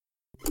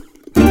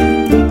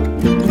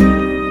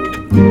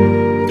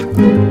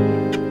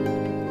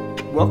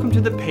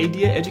welcome to the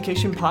Paedeia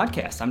Education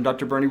Podcast. I'm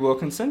Dr. Bernie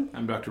Wilkinson.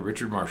 I'm Dr.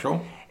 Richard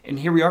Marshall. And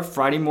here we are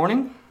Friday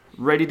morning,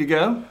 ready to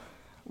go.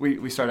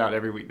 We start out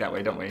every week that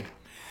way, don't we?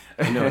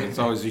 I know, it's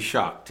always a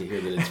shock to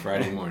hear that it's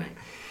Friday morning.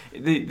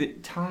 The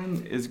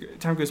time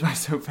goes by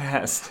so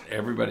fast.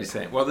 Everybody's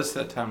saying, well, this is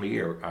that time of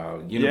year.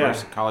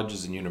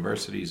 Colleges and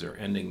universities are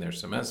ending their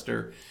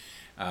semester.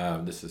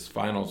 This is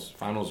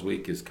finals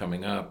week is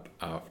coming up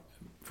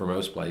for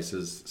most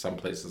places. Some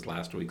places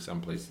last week,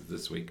 some places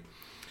this week.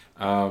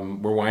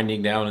 We're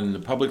winding down in the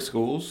public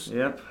schools.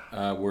 Yep.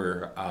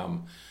 We're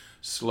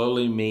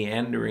slowly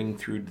meandering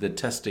through the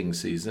testing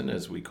season,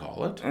 as we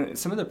call it. And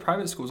some of the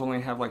private schools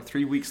only have like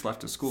 3 weeks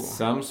left of school.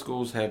 Some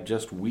schools have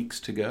just weeks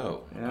to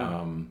go.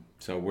 Yeah.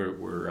 So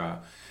we're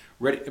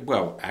ready.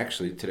 Well,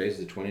 actually, today's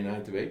the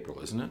 29th of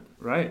April, isn't it?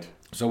 Right.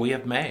 So we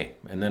have May,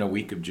 and then a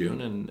week of June,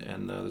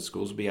 and the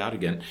schools will be out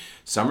again.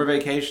 Summer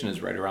vacation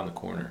is right around the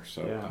corner.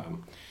 So, yeah.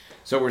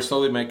 So we're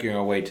slowly making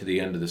our way to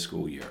the end of the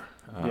school year.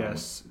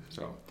 Yes.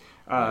 So,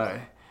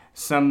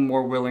 some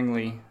more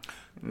willingly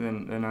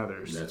than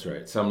others. That's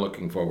right. Some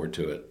looking forward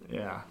to it.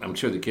 Yeah. I'm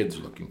sure the kids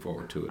are looking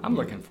forward to it. I'm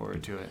looking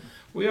forward to it.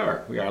 We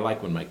are. I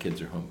like when my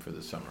kids are home for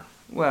the summer.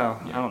 Well,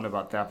 Yeah. I don't know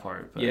about that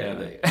part. But, Yeah,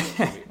 we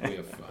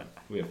have fun.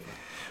 We have fun.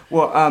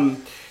 Well,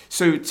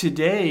 so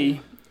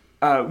today,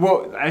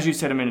 as you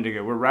said a minute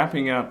ago, we're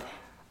wrapping up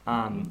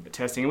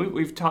testing.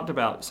 We've talked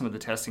about some of the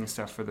testing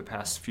stuff for the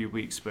past few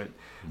weeks, but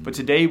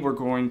today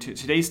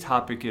today's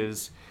topic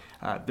is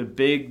the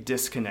big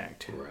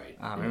disconnect. Right.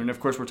 And of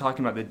course, we're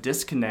talking about the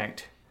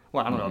disconnect.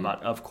 Well, I don't know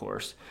about of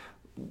course.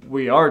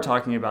 We are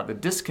talking about the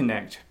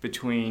disconnect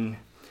between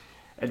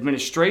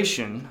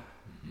administration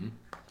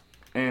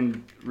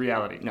and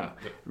reality. No,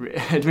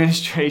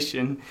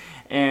 administration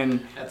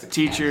and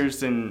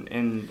teachers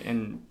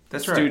and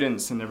That's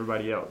students and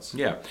everybody else.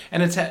 Yeah,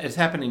 and it's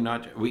happening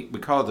we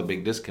call it the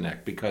big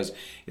disconnect because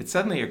it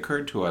suddenly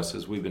occurred to us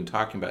as we've been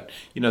talking about,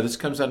 this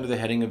comes under the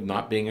heading of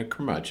not being a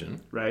curmudgeon.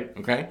 Right.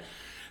 Okay?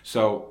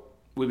 So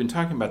we've been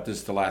talking about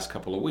this the last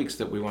couple of weeks,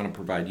 that we want to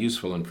provide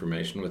useful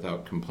information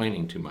without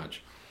complaining too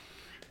much.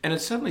 And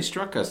it suddenly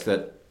struck us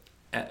that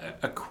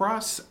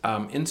across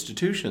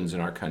institutions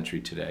in our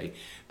country today,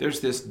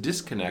 there's this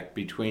disconnect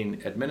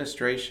between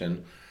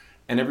administration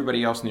and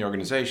everybody else in the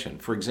organization.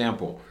 For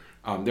example,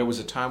 there was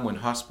a time when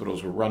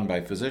hospitals were run by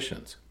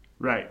physicians.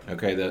 Right.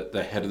 Okay,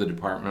 the head of the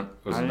department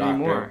was Not a doctor.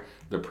 anymore.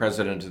 The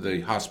president of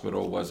the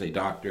hospital was a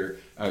doctor.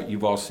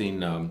 You've all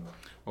seen,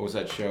 what was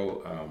that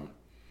show?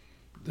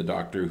 The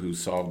doctor who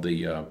solved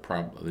the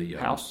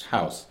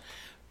house.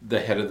 The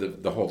head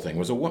of the whole thing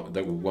was the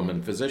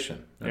woman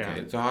physician. Okay,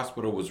 Yeah. the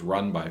hospital was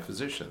run by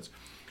physicians,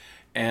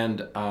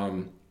 and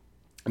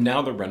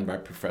now they're run by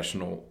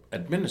professional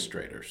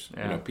administrators.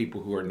 Yeah.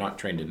 People who are not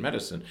trained in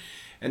medicine.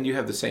 And you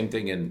have the same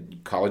thing in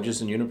colleges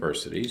and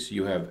universities.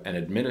 You have an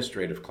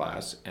administrative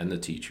class and the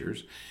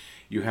teachers.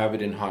 You have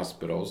it in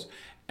hospitals,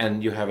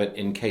 and you have it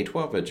in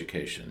K-12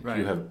 education. Right.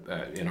 You have,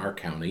 in our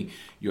county,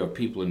 you have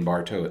people in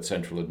Bartow at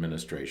central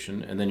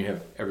administration, and then you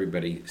have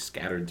everybody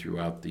scattered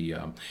throughout the...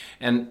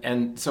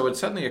 And so it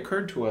suddenly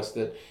occurred to us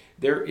that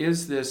there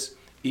is this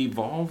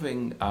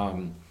evolving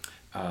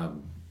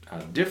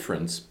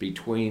difference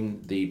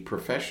between the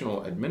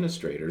professional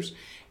administrators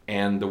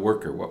and the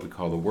worker, what we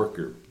call the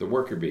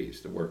worker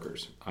bees, the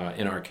workers.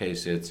 In our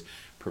case, it's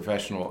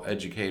professional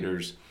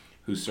educators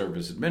who serve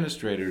as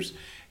administrators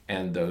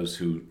and those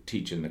who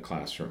teach in the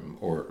classroom,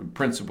 or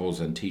principals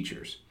and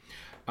teachers.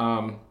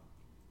 And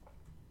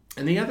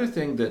the other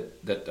thing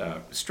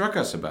that struck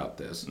us about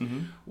this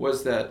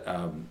was that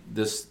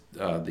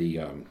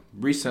the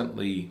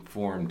recently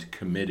formed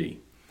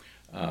committee,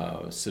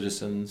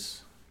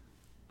 Citizens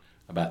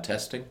About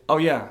Testing. Oh,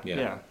 yeah.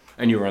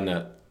 And you were on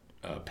that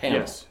panel.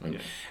 Yes. Right? Yeah.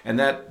 And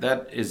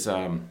that is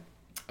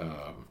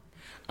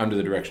under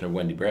the direction of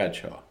Wendy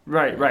Bradshaw.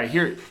 Right.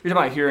 Here, you're talking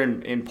about here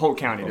in Polk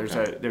County. Polk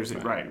There's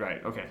County.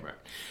 Right. Okay. Right.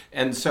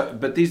 And so,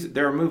 but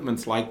there are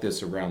movements like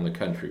this around the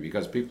country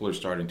because people are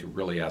starting to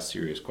really ask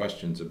serious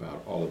questions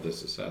about all of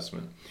this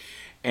assessment.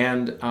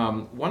 And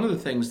one of the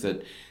things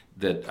that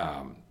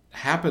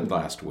happened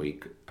last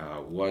week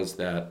was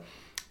that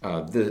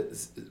the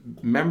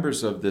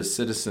members of the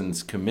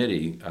Citizens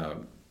Committee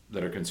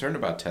that are concerned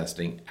about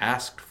testing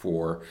asked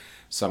for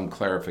some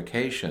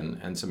clarification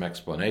and some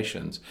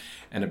explanations.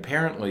 And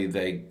apparently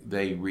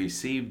they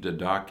received a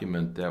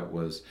document that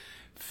was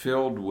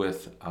filled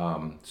with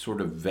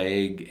sort of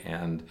vague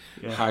and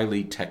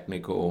highly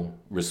technical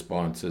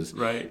responses.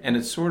 Right. And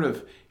it sort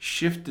of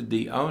shifted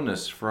the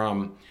onus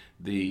from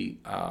the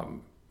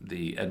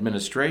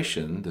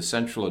administration, the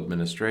central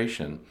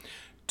administration,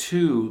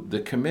 to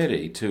the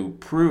committee to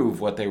prove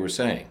what they were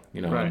saying,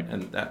 Right.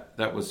 and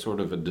that was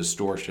sort of a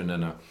distortion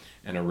and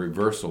a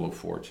reversal of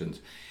fortunes.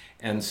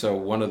 And so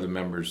one of the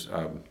members,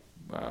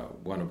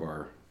 one of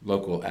our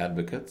local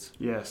advocates,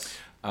 Yes.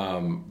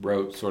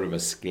 wrote sort of a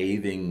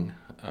scathing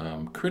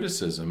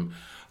criticism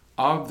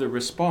of the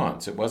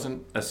response. It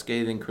wasn't a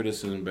scathing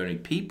criticism of any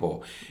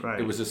people. Right.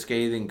 It was a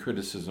scathing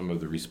criticism of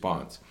the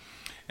response.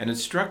 And it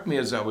struck me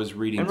as I was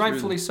reading And through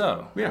rightfully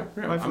so. Yeah.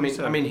 Rightfully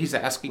I mean, he's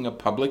asking a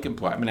public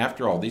employee. I mean,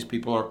 after all, these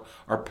people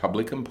are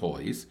public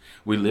employees.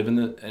 We live in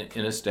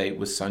a state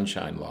with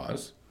sunshine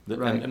laws,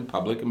 Right. and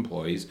public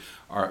employees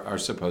are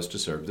supposed to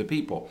serve the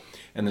people.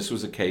 And this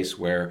was a case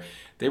where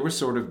they were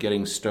sort of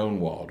getting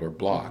stonewalled or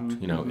blocked,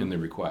 in the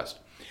request,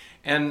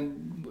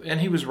 and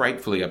he was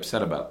rightfully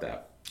upset about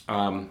that.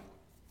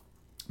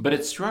 But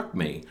it struck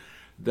me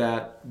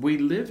that we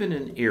live in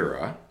an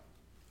era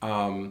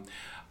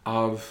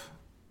of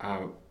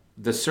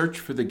the search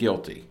for the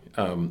guilty.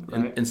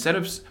 Right. Instead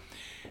of,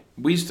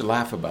 we used to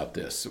laugh about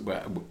this.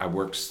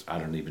 I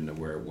don't even know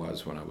where it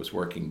was when I was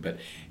working, but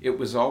it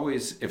was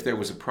always, if there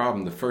was a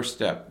problem, the first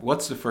step,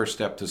 what's the first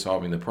step to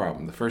solving the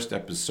problem? The first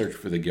step is search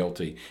for the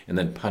guilty and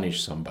then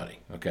punish somebody,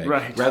 okay?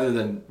 Right. Rather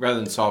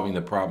than solving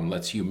the problem,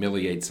 let's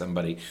humiliate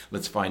somebody,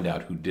 let's find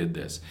out who did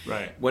this.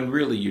 Right. When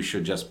really you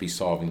should just be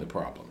solving the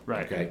problem,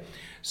 Right. okay?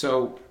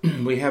 So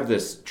we have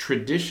this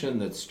tradition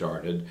that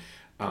started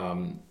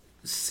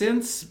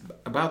since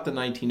about the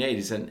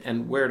 1980s,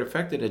 and where it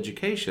affected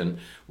education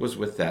was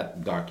with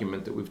that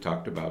document that we've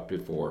talked about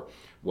before,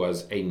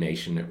 was A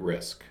Nation at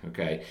Risk,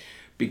 okay?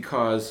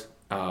 Because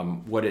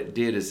what it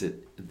did is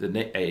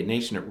A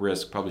Nation at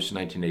Risk, published in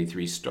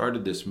 1983,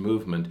 started this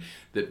movement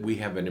that we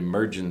have an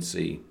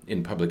emergency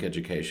in public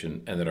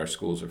education and that our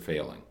schools are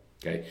failing,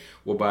 okay?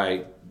 Well,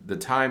 by the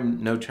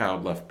time No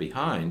Child Left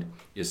Behind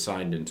is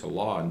signed into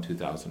law in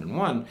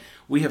 2001,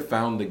 we have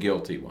found the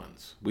guilty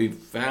ones. We've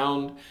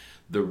found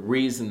the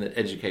reason that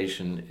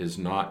education is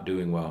not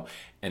doing well,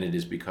 and it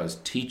is because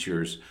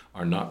teachers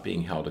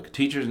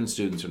and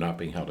students are not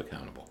being held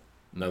accountable.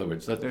 In other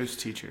words, Those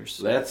teachers.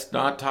 let's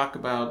not talk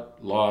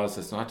about laws,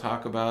 let's not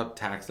talk about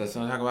tax, let's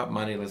not talk about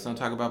money, let's not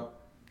talk about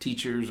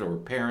teachers or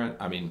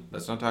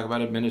let's not talk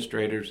about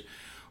administrators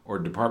or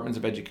departments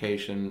of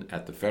education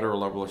at the federal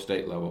level or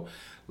state level.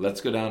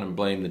 Let's go down and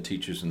blame the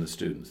teachers and the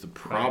students. The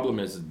problem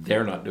is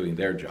they're not doing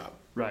their job.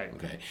 Right.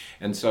 Okay.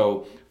 And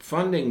so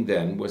funding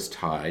then was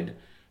tied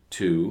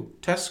to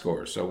test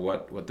scores. So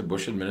what the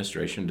Bush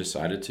administration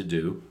decided to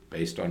do,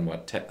 based on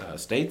what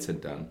states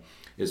had done,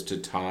 is to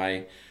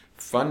tie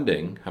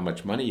funding, how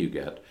much money you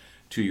get,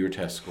 to your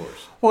test scores.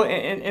 Well,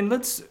 and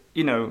let's,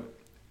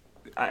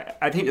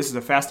 I think this is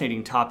a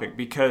fascinating topic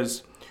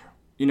because,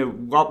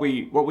 what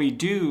we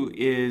do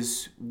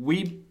is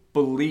we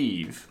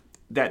believe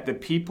that the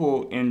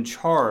people in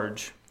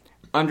charge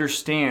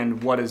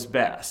understand what is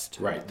best.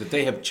 Right, that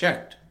they have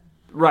checked.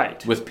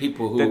 Right. With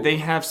people who... That they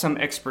have some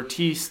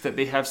expertise, that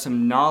they have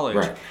some knowledge.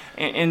 Right.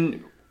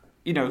 And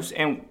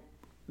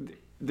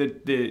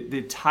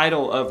the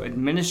title of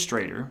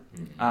administrator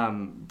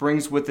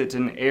brings with it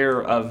an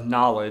air of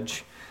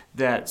knowledge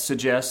that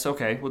suggests,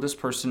 okay, well, this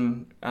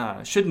person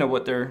should know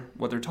what they're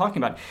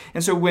talking about.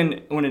 And so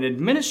when an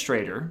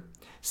administrator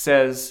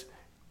says,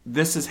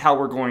 this is how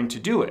we're going to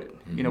do it,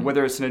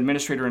 whether it's an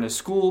administrator in a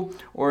school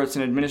or it's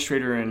an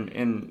administrator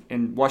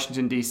in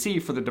Washington, D.C.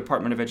 for the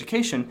Department of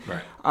Education,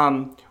 right.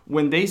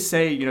 When they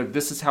say,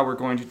 this is how we're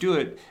going to do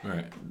it,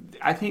 right.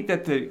 I think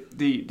that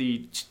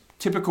the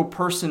typical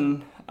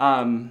person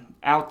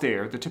out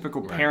there, the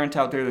typical parent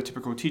out there, the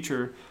typical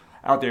teacher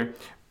out there,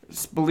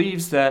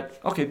 believes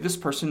that, okay, this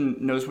person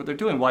knows what they're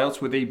doing. Why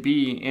else would they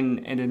be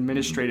in an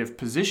administrative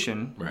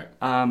position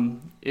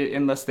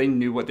unless they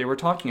knew what they were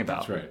talking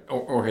about? That's right.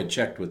 Or had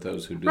checked with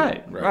those who do.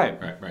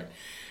 Right.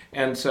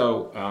 And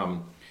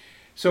so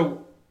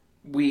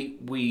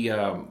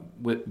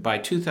by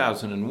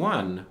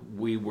 2001,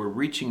 we were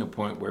reaching a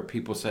point where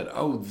people said,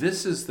 oh,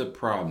 this is the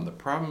problem. The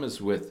problem is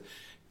with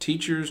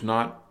teachers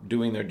not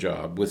doing their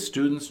job, with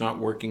students not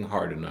working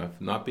hard enough,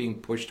 not being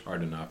pushed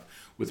hard enough,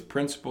 with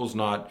principals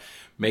not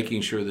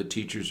making sure that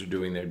teachers are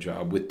doing their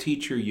job, with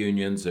teacher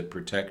unions that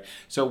protect.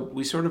 So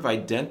we sort of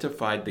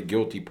identified the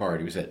guilty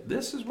party. We said,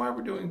 this is why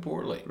we're doing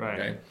poorly.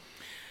 Right.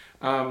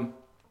 Okay?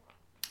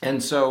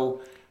 And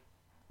so...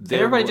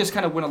 everybody just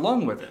kind of went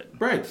along with it.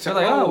 Right. So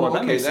like,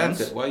 that makes sense.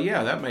 It. Well,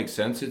 yeah, that makes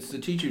sense. It's the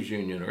teachers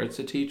union or it's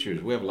the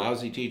teachers. We have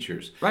lousy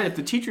teachers. Right. If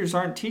the teachers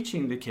aren't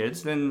teaching the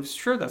kids, then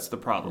sure, that's the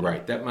problem.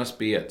 Right. That must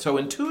be it. So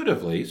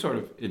intuitively, it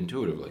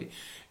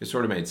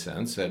sort of made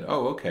sense that,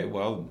 oh, okay,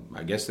 well,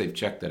 I guess they've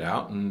checked it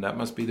out and that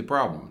must be the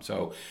problem.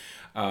 So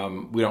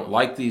we don't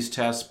like these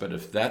tests, but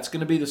if that's going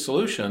to be the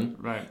solution,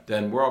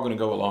 then we're all going to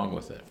go along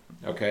with it.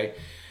 Okay?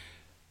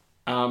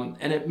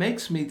 And it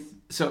makes me...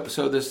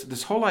 So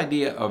this whole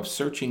idea of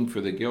searching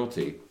for the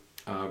guilty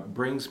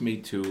brings me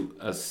to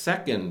a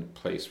second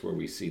place where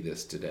we see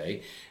this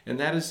today, and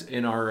that is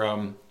in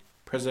our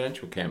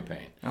presidential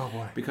campaign. Oh,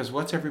 boy. Because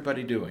what's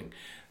everybody doing?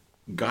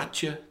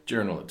 Gotcha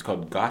journalism. It's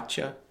called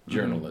gotcha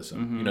journalism.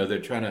 Mm-hmm. They're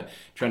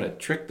trying to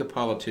trick the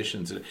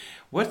politicians.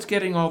 What's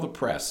getting all the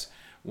press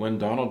when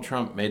Donald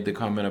Trump made the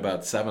comment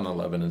about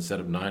 7/11 instead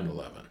of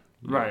 9/11?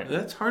 Right.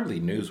 That's hardly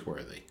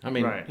newsworthy. I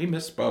mean, he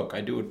misspoke.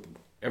 I do it.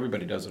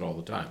 Everybody does it all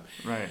the time.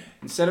 Right.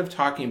 Instead of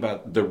talking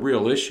about the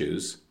real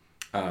issues,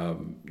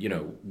 and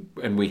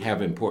we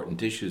have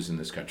important issues in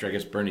this country. I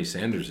guess Bernie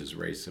Sanders has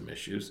raised some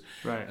issues.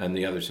 Right. And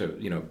the others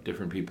have,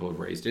 different people have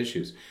raised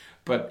issues.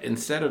 But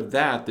instead of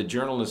that, the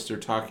journalists are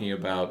talking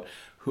about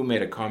who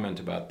made a comment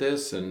about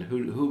this and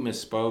who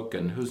misspoke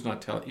and who's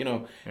not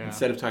telling,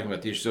 instead of talking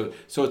about the issue.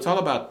 So it's all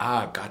about,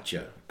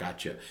 gotcha.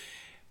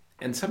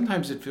 And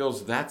sometimes it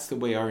feels that's the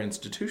way our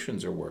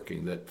institutions are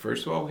working, that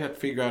first of all, we have to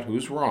figure out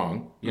who's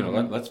wrong.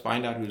 Let's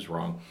find out who's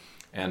wrong,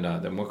 and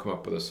then we'll come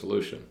up with a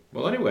solution.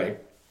 Well, anyway,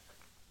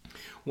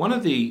 one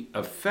of the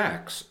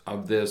effects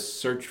of this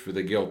search for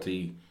the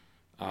guilty,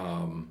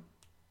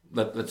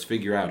 let's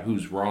figure out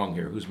who's wrong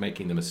here, who's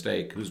making the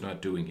mistake, who's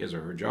not doing his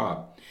or her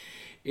job,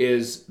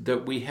 is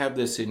that we have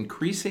this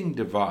increasing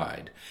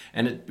divide,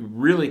 and it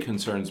really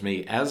concerns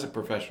me as a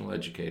professional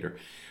educator.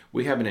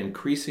 We have an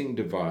increasing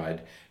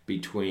divide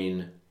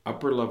between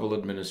upper-level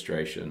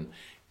administration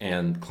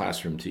and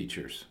classroom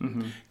teachers.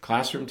 Mm-hmm.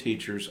 Classroom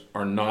teachers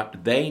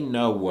they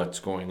know what's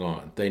going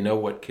on. They know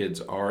what kids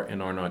are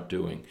and are not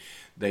doing.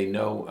 They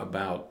know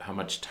about how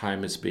much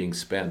time is being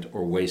spent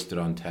or wasted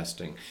on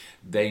testing.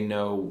 They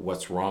know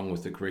what's wrong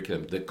with the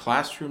curriculum. The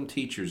classroom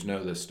teachers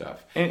know this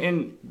stuff.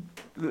 And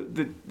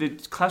the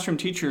classroom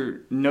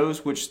teacher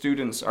knows which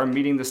students are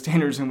meeting the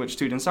standards and which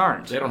students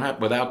aren't. They don't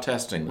have, without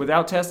testing.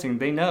 Without testing,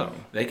 they know.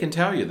 They can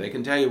tell you. They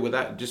can tell you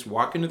without, just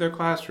walk into their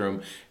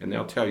classroom and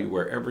they'll tell you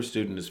where every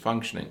student is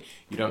functioning.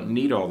 You don't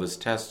need all this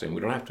testing.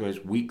 We don't have to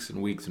waste weeks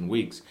and weeks and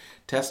weeks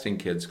testing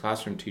kids.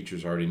 Classroom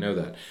teachers already know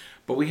that.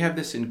 But we have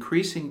this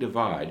increasing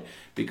divide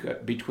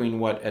between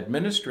what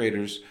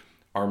administrators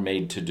are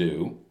made to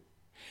do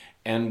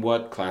and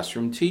what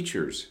classroom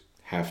teachers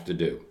have to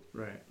do.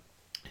 Right.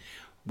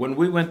 When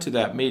we went to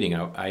that meeting,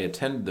 I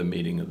attended the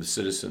meeting of the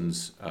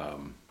Citizens,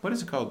 what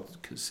is it called?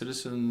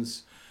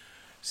 Citizens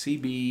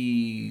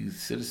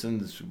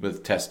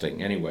with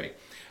testing, anyway.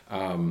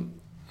 And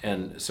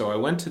so I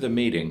went to the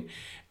meeting,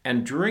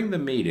 and during the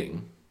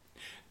meeting,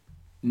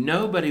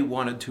 nobody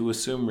wanted to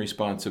assume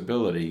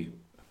responsibility.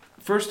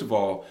 First of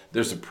all,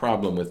 there's a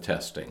problem with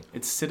testing.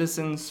 It's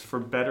Citizens for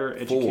Better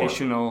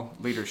Educational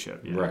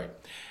Leadership. Yeah. Right.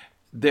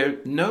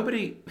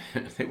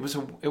 It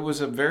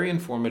was a very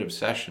informative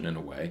session in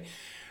a way,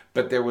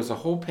 but there was a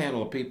whole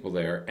panel of people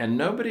there, and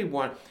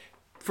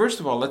first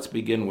of all, let's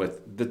begin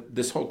with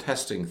this whole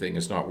testing thing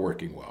is not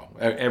working well.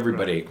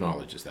 Everybody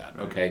acknowledges that,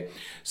 okay?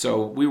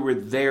 So we were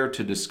there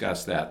to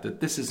discuss that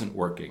this isn't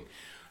working.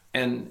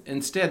 And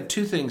instead,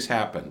 two things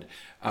happened.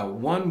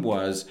 One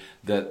was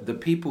that the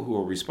people who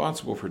were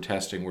responsible for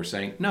testing were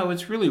saying, no,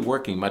 it's really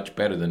working much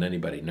better than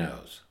anybody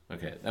knows.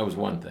 Okay, that was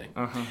one thing.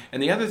 Uh-huh.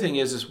 And the other thing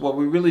is, well,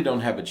 we really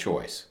don't have a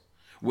choice.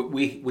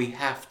 We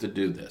have to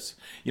do this.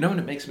 And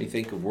it makes me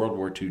think of World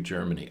War II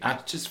Germany. I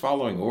was just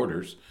following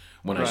orders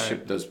when I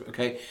shipped those.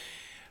 Okay,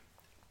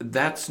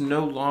 that's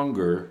no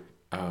longer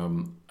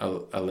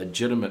a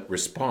legitimate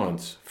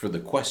response for the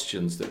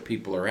questions that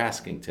people are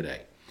asking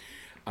today.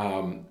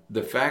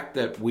 The fact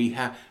that we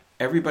have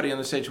everybody on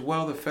the stage,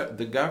 well,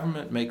 the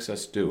government makes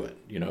us do it.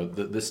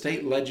 The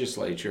state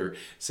legislature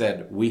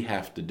said we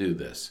have to do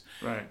this.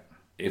 Right.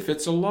 If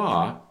it's a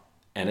law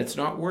and it's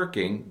not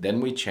working,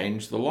 then we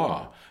change the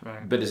law.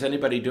 Right. But is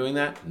anybody doing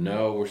that?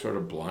 No, we're sort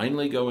of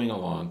blindly going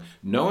along,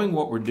 knowing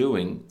what we're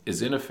doing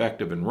is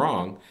ineffective and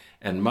wrong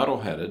and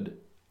muddle-headed.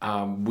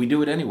 We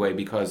do it anyway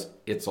because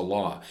it's a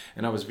law.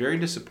 And I was very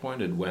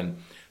disappointed when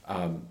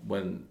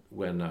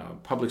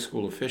public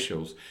school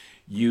officials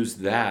use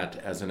that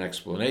as an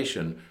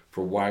explanation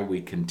for why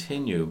we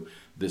continue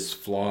this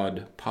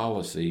flawed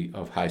policy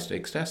of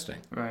high-stakes testing.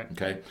 Right.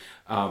 Okay?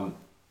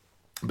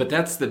 But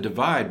that's the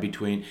divide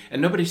between, and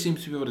nobody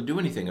seems to be able to do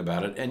anything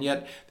about it, and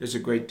yet there's a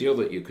great deal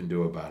that you can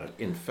do about it.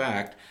 In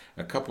fact,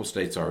 a couple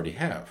states already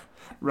have.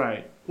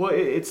 Right. Well,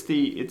 it's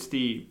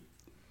the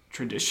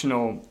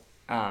traditional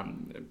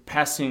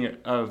passing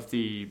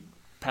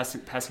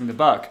the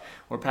buck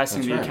or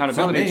passing the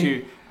accountability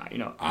to,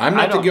 I'm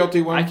not the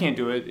guilty one. I can't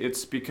do it.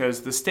 It's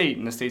because the state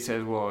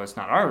says, well, it's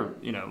not our,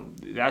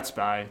 that's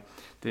by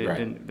the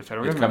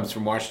federal government. It comes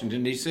from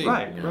Washington, D.C.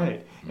 Right.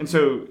 Mm-hmm. And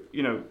so,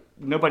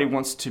 nobody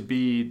wants to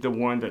be the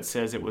one that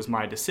says it was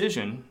my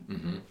decision.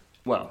 Mm-hmm.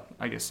 Well,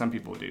 I guess some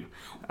people do.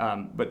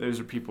 But those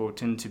are people who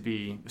tend to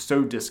be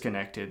so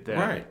disconnected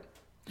that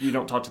you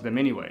don't talk to them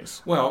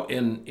anyways. Well,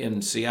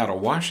 in Seattle,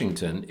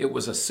 Washington, it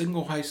was a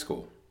single high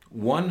school.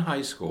 One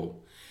high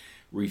school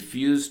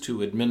refused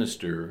to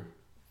administer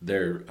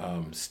their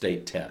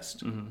state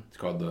test. Mm-hmm. It's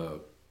called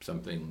the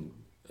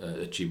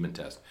achievement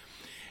test.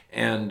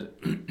 And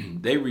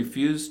they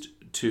refused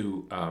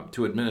to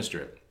administer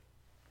it.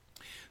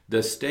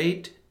 The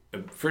state,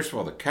 first of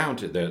all,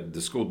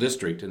 the school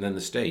district, and then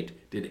the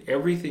state did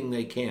everything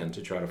they can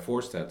to try to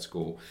force that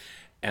school,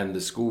 and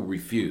the school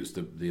refused.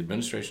 The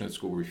administration of the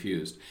school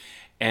refused.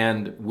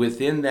 And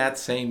within that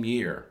same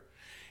year,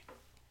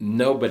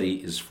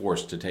 nobody is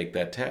forced to take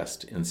that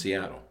test in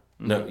Seattle.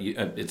 No,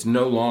 it's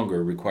no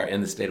longer required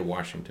in the state of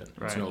Washington.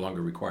 It's no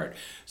longer required.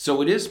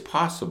 So it is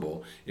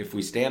possible, if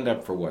we stand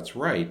up for what's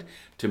right,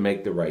 to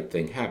make the right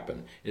thing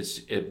happen.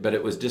 But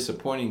it was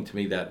disappointing to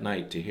me that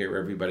night to hear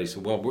everybody say,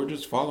 well, we're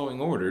just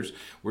following orders.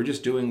 We're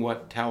just doing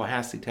what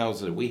Tallahassee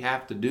tells us. We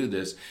have to do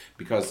this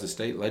because the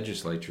state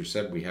legislature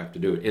said we have to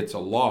do it. It's a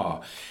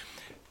law.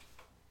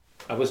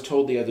 I was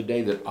told the other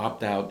day that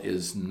opt-out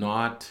is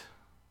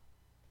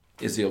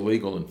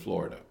illegal in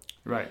Florida.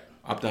 Right.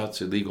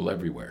 Opt-out's illegal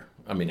everywhere.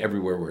 I mean,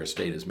 everywhere where a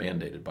state is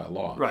mandated by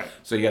law. Right.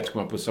 So you have to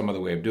come up with some other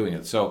way of doing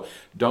it. So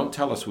don't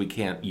tell us we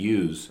can't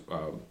use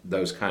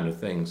those kind of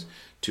things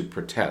to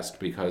protest,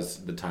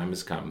 because the time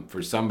has come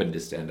for somebody to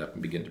stand up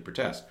and begin to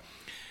protest.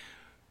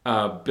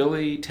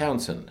 Billy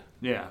Townsend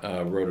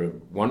wrote a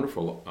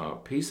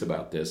wonderful piece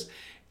about this,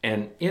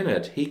 and in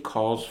it he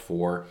calls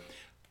for,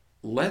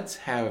 let's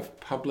have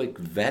public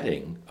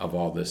vetting of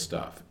all this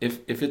stuff.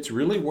 If it's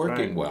really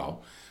working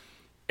well,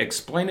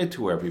 explain it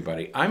to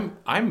everybody. I'm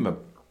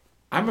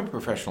a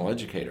professional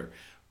educator.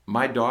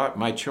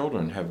 My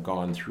children have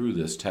gone through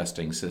this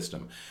testing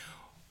system.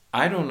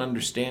 I don't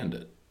understand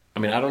it. I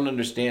mean, I don't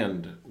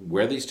understand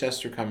where these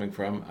tests are coming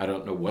from. I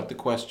don't know what the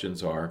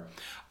questions are.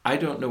 I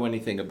don't know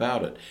anything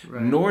about it.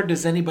 Right. Nor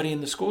does anybody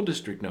in the school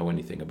district know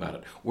anything about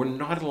it. We're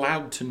not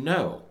allowed to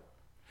know.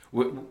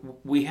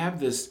 We have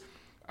this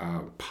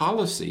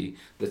policy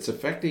that's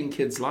affecting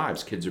kids'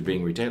 lives. Kids are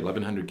being retained.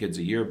 1,100 kids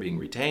a year being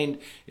retained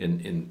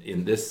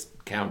in this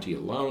county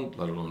alone,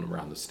 let alone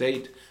around the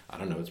state. I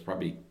don't know, it's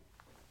probably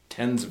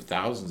tens of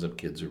thousands of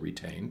kids are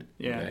retained.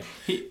 Yeah.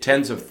 Okay?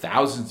 Tens of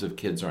thousands of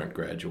kids aren't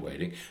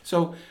graduating.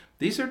 So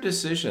these are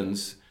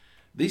decisions,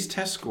 these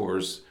test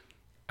scores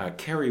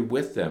carry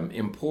with them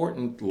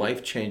important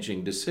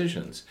life-changing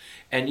decisions.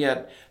 And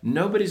yet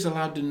nobody's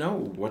allowed to know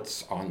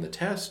what's on the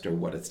test or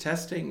what it's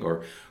testing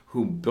or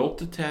who built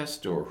the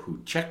test or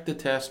who checked the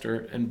test.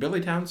 And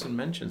Billy Townsend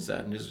mentions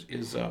that in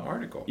his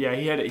article. Yeah,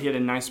 he had a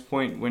nice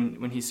point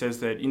when he says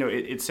that,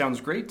 it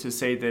sounds great to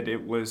say that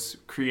it was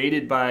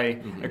created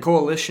by a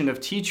coalition of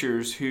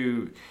teachers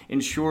who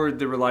ensured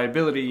the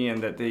reliability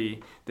and that the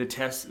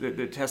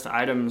test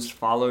items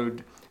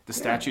followed the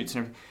statutes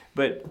and everything.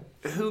 But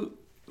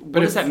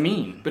what does that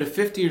mean? But if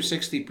 50 or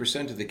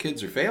 60% of the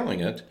kids are failing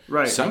it,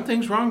 right,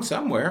 something's wrong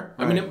somewhere.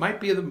 Right. I mean, it might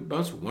be the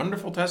most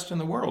wonderful test in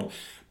the world,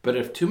 but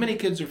if too many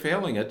kids are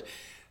failing it,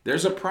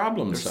 there's a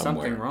problem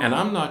somewhere. Something wrong. And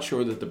I'm not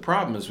sure that the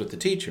problem is with the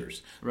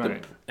teachers.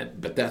 Right.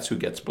 But that's who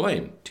gets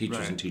blamed,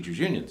 teachers and teachers'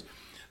 unions.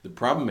 The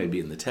problem may be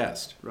in the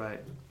test. Right.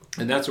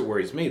 And that's what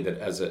worries me, that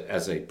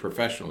as a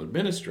professional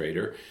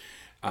administrator,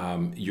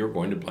 you're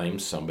going to blame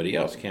somebody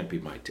else. It can't be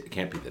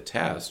the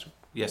test.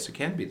 Yes, it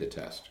can be the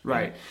test.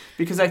 Right.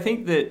 Because I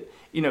think that,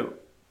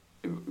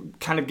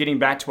 kind of getting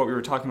back to what we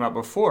were talking about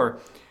before,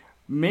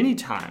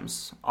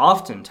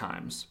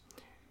 oftentimes,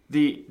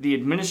 the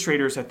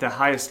administrators at the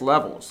highest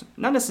levels,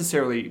 not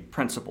necessarily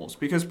principals,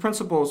 because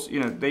principals,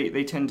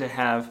 they tend to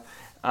have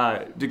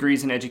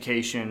degrees in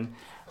education,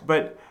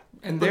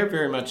 and they're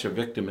very much a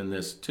victim in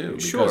this too,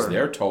 because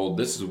they're told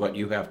this is what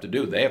you have to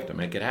do. They have to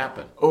make it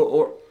happen,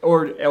 or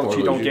else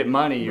you don't get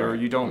money, or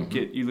you don't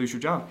you lose your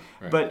job.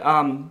 Right.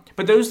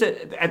 But those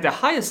that at the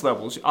highest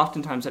levels,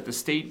 oftentimes at the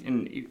state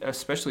and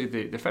especially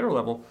the federal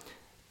level,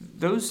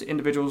 those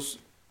individuals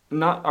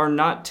are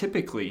not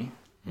typically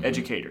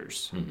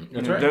educators.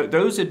 That's right.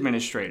 Those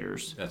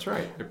administrators. That's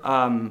right.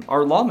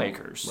 Are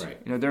lawmakers.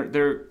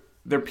 Right.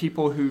 They're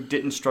people who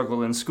didn't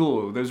struggle in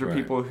school. Those are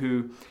people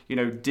who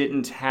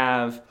didn't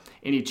have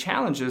any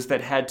challenges that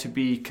had to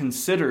be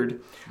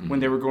considered when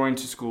they were going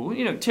to school.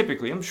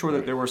 Typically, I'm sure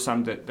that there were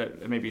some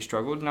that maybe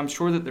struggled, and I'm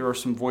sure that there are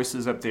some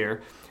voices up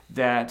there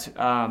that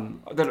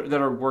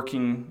are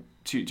working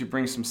to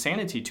bring some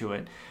sanity to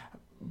it.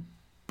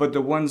 But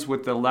the ones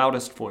with the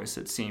loudest voice,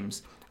 it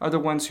seems, are the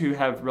ones who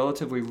have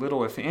relatively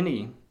little, if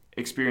any,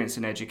 experience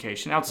in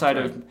education outside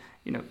of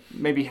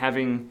maybe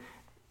having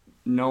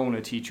known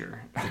a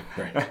teacher.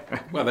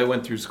 Right. Well, they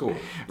went through school.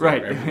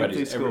 Right. Everybody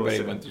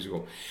went through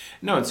school.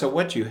 No, and so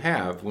what you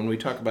have, when we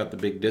talk about the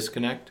big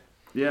disconnect,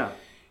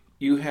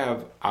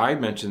 I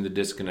mentioned the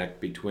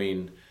disconnect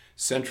between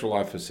central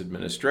office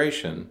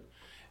administration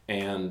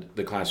and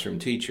the classroom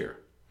teacher.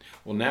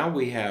 Well, now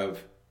we have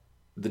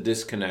the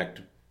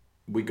disconnect.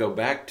 We go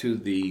back to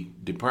the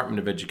Department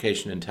of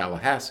Education in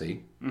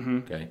Tallahassee,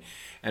 okay,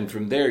 and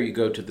from there you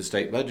go to the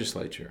state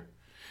legislature.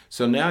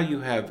 So now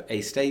you have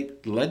a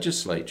state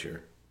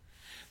legislature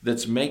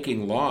that's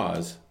making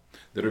laws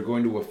that are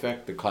going to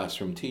affect the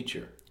classroom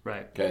teacher.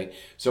 Right. Okay.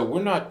 So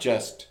we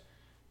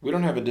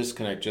don't have a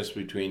disconnect just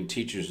between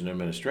teachers and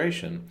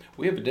administration.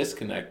 We have a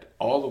disconnect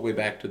all the way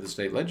back to the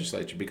state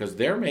legislature, because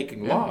they're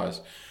making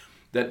laws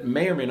that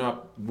may or may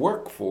not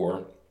work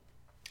for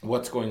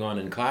what's going on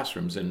in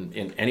classrooms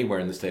in anywhere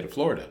in the state of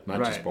Florida,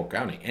 not just Polk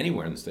County,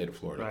 anywhere in the state of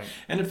Florida. Right.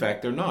 And in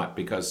fact, they're not,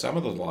 because some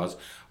of the laws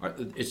are,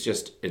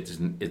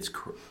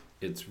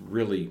 it's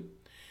really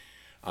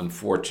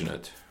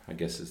unfortunate, I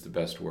guess is the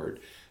best word,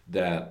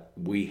 that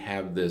we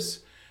have this,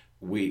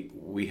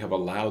 we have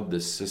allowed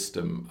this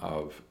system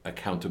of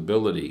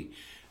accountability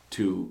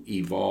to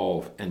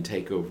evolve and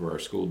take over our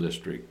school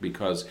district,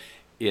 because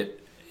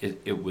it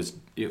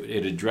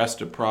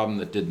addressed a problem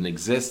that didn't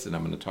exist, and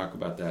I'm going to talk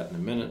about that in a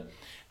minute.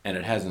 And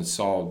it hasn't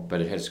solved,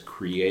 but it has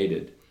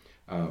created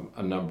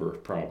a number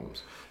of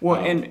problems.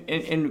 Well, and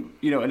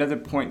another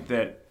point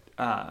that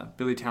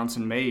Billy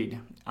Townsend made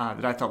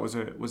that I thought was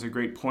a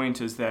great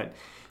point is that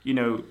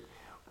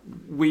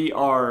we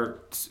are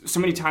so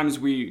many times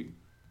we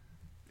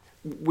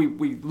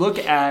look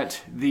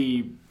at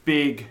the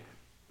big,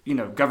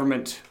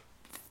 government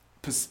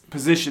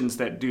positions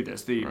that do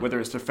this, whether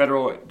it's the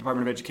federal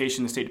Department of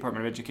Education, the state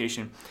Department of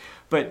Education,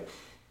 but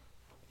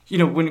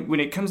when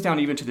it comes down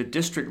even to the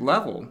district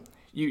level,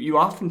 you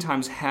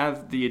oftentimes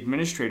have the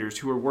administrators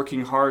who are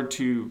working hard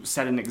to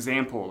set an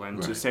example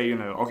and to say,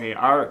 okay,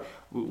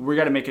 we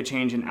got to make a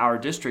change in our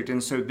district,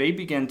 and so they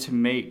begin to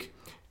make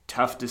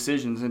tough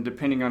decisions, and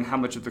depending on how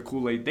much of the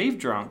Kool-Aid they've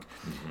drunk,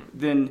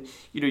 then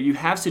you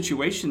have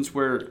situations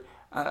where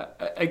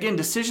again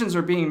decisions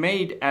are being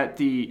made at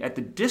the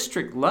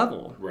district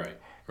level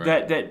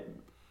that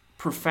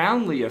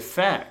profoundly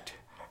affect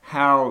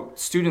how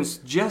students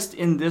just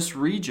in this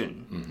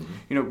region,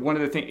 one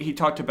of the things he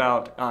talked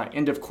about,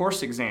 end of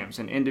course exams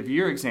and end of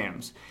year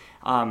exams,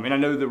 and I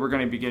know that we're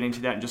going to be getting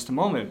to that in just a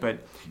moment, but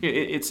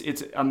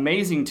it's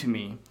amazing to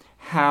me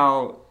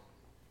how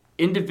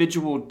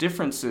individual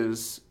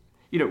differences,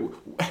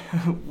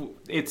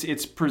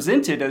 it's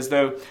presented as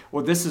though,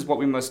 well, this is what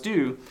we must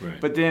do,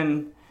 but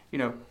then,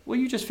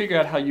 you just figure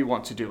out how you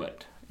want to do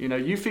it.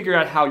 You figure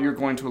out how you're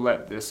going to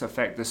let this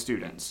affect the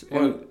students.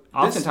 And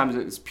oftentimes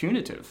it's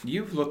punitive.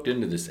 You've looked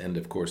into this end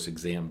of course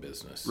exam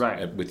business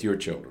with your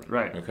children.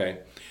 Right. Okay.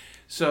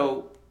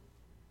 So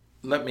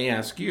let me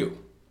ask you.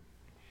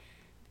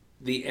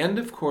 The end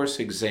of course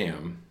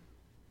exam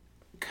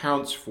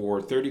counts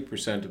for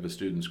 30% of a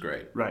student's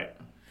grade. Right.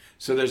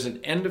 So there's an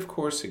end of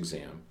course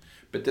exam,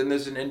 but then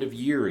there's an end of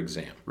year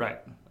exam. Right.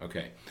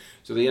 Okay.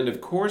 So the end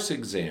of course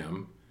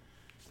exam.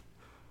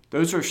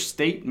 Those are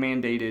state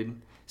mandated,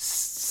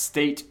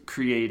 state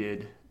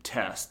created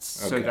tests.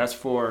 Okay. So that's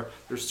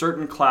there's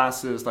certain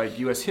classes like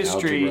U.S.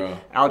 history,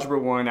 Algebra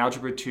 1,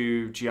 Algebra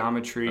 2,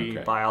 geometry,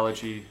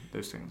 biology,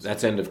 those things.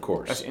 That's end of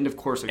course. That's end of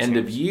course exams. End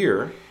of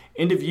year.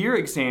 End of year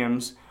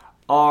exams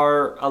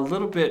are a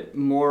little bit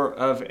more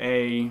of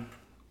a...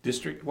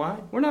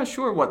 District-wide? We're not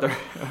sure what they're...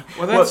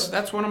 Well,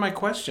 that's one of my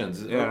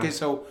questions. Yeah. Okay,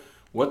 so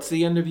what's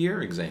the end of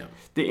year exam?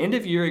 The end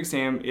of year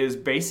exam is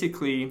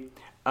basically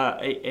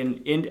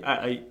an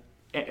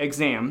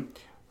exam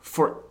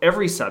for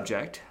every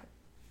subject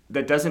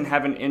that doesn't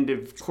have an end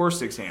of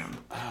course exam.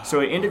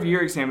 So an end of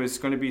year exam is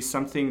going to be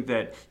something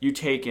that you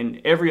take in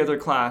every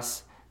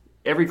class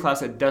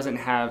that doesn't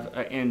have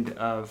an end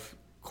of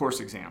course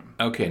exam.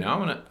 Okay,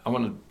 now I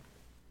want to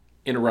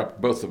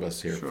interrupt both of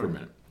us here for a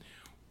minute.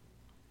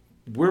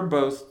 We're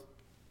both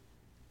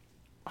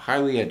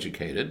highly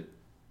educated.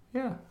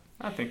 Yeah,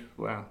 I think,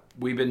 wow.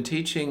 We've been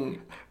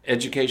teaching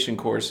education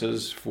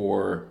courses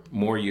for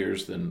more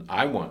years than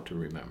I want to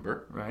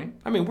remember. Right.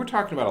 I mean, we're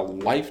talking about a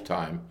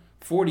lifetime,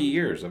 40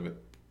 years of it.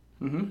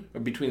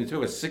 Between the two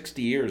of us,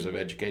 60 years of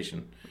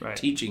education,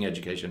 teaching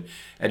education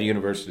at a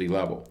university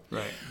level.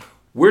 Right.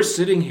 We're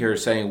sitting here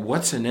saying,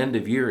 what's an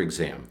end-of-year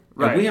exam?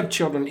 Right. And we have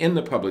children in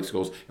the public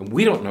schools, and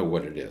we don't know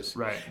what it is.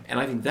 Right. And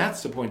I think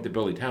that's the point that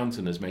Billy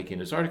Townsend is making in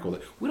his article,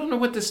 that we don't know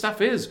what this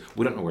stuff is.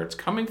 We don't know where it's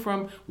coming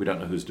from. We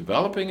don't know who's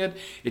developing it.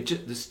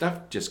 The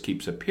stuff just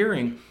keeps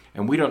appearing,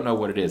 and we don't know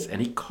what it is.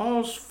 And he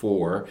calls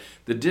for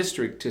the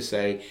district to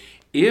say,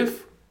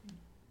 if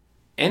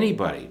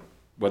anybody,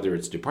 whether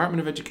it's Department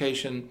of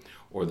Education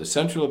or the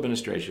central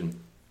administration,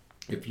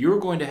 if you're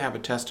going to have a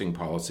testing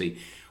policy,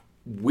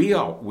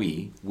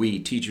 we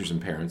teachers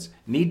and parents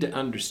need to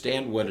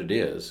understand what it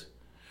is,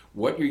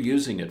 what you're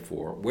using it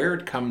for, where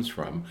it comes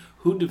from,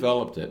 who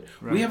developed it.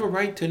 Right. We have a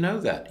right to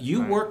know that.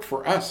 You work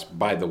for us,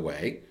 by the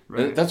way.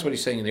 Right. That's what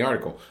he's saying in the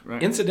article.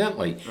 Right.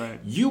 Incidentally,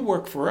 you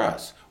work for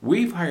us.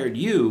 We've hired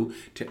you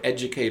to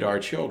educate our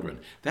children.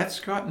 That's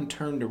gotten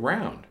turned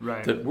around.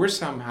 Right. That we're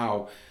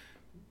somehow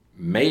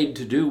made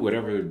to do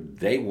whatever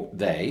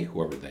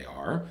whoever they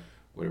are,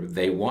 whatever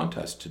they want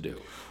us to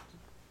do.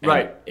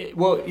 Right.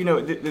 Well,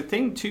 the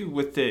thing too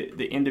with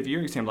the end of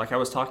year exam, like I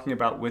was talking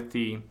about with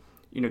the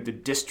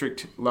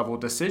district level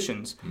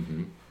decisions.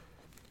 Mm-hmm.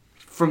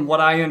 From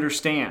what I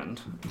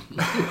understand,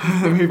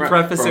 let me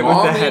preface it with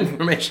all that. The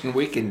information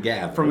we can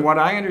gather. From what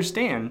I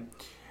understand,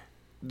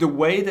 the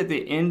way that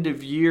the end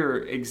of year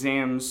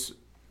exams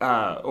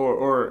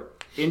or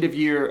end of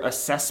year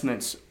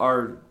assessments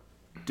are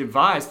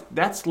devised,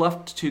 that's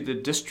left to the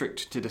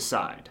district to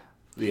decide.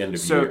 The end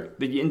of year. So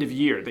the end of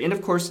year. The end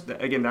of course,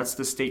 again, that's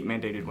the state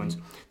mandated ones.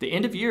 The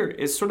end of year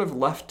is sort of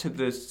left to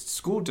the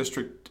school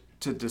district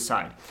to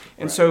decide.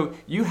 And so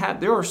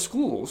there are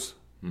schools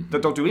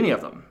that don't do any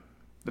of them,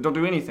 that don't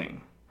do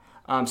anything.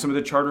 Some of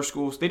the charter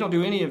schools, they don't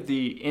do any of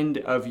the end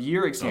of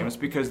year exams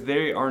because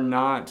they are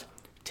not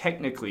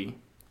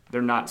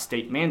they're not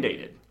state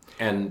mandated.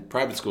 And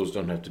private schools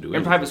don't have to do anything.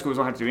 And private schools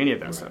don't have to do any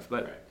of that stuff.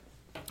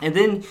 And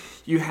then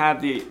you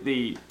have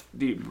the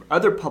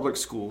other public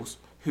schools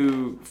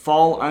who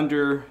fall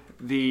under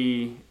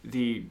the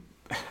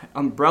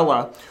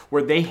umbrella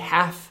where they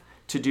have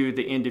to do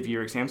the end of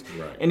year exams.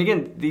 Right. And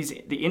again,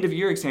 the end of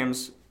year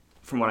exams,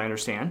 from what I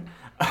understand,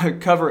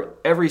 cover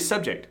every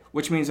subject,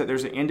 which means that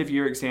there's an end of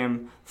year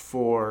exam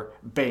for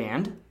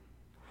band,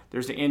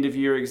 there's an end of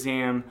year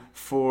exam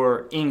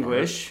for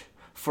English,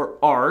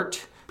 for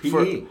art,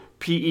 PE.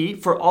 PE,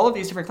 for all of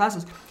these different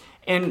classes.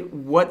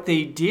 And what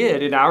they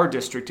did in our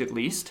district, at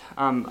least,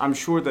 I'm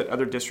sure that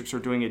other districts are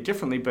doing it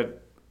differently,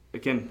 but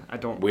again,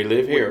 We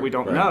live here. We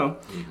don't Right.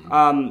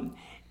 know.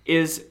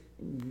 Is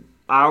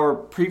our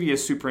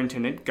previous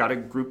superintendent got a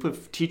group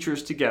of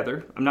teachers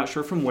together, I'm not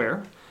sure from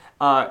where,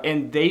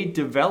 and they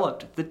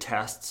developed the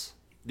tests,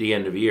 The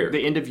end of year.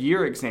 the end of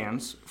year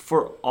exams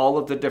for all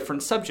of the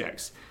different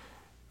subjects.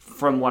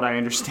 From what I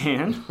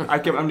understand,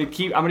 I'm going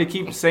to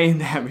keep saying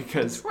that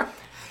because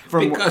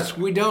because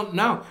we don't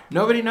know.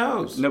 Nobody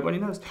knows. nobody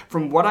knows.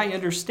 From what I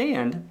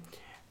understand,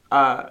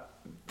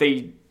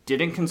 they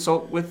didn't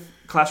consult with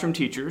classroom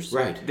teachers.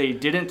 Right. They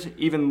didn't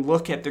even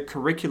look at the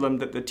curriculum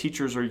that the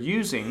teachers are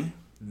using.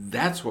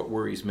 That's what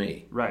worries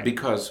me. Right.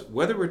 Because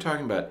whether we're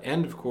talking about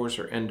end of course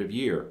or end of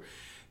year,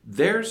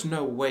 there's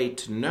no way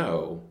to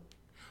know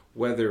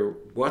whether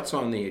what's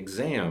on the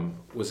exam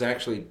was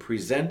actually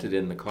presented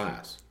in the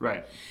class.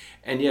 Right.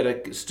 And yet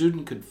a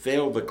student could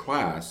fail the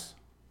class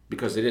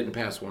because they didn't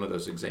pass one of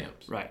those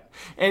exams. Right.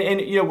 And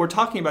we're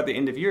talking about the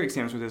end of year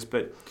exams with this,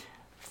 but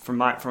from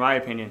my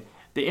opinion,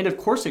 the end of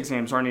course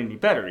exams aren't any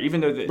better.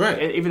 Even though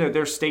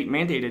they're state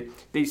mandated,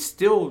 they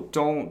still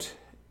don't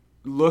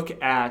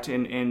look at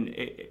and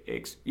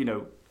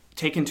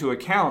take into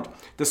account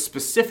the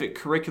specific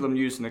curriculum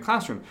used in the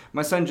classroom.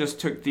 My son just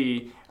took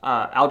the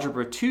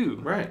Algebra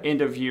 2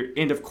 end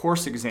of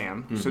course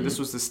exam. Mm-hmm. So this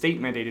was the state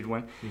mandated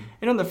one. Mm-hmm.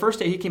 And on the first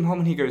day he came home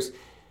and he goes,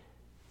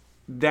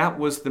 "That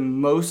was the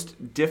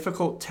most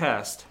difficult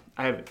test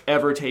I have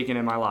ever taken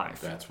in my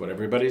life." That's what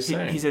everybody's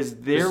saying. He says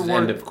this is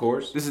end of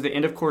course. This is the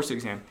end of course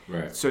exam.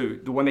 Right. So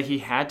the one that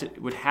he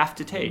would have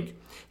to take. Mm-hmm.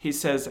 He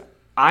says,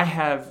 "I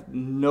have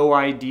no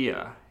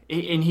idea."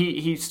 And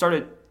he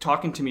started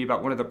talking to me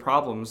about one of the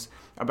problems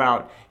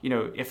about,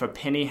 if a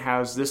penny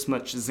has this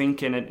much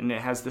zinc in it and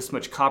it has this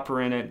much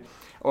copper in it,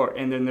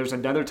 and then there's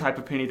another type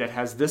of penny that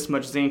has this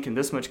much zinc and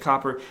this much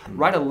copper. Mm-hmm.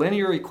 Write a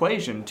linear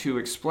equation to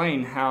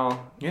explain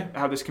how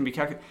this can be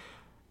calculated.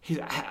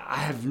 I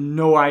have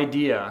no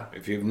idea.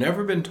 If you've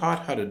never been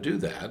taught how to do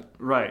that,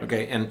 right?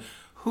 Okay, and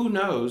who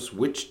knows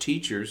which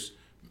teachers?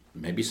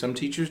 Maybe some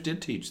teachers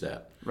did teach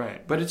that,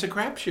 right? But it's a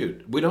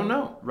crapshoot. We don't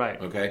know,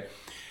 right? Okay.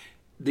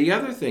 The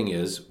other thing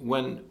is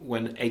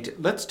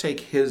let's take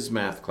his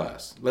math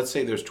class. Let's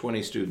say there's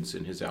 20 students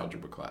in his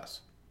algebra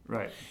class.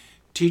 Right.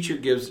 Teacher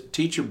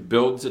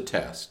builds a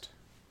test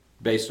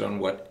based on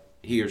what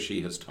he or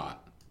she has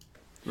taught.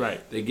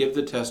 Right. They give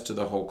the test to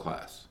the whole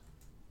class.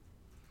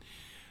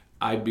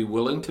 I'd be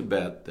willing to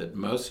bet that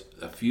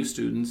a few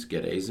students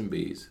get A's and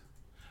B's,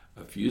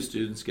 a few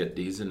students get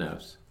D's and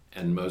F's,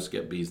 and most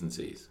get B's and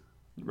C's.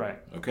 Right.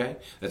 Okay?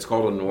 That's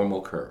called a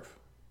normal curve.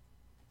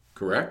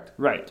 Correct?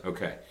 Right.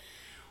 Okay.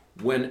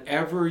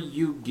 Whenever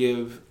you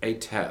give a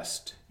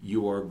test,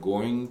 you are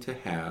going to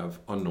have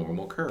a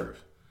normal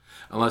curve.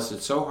 Unless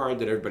it's so hard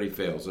that everybody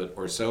fails it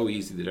or so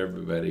easy that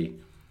everybody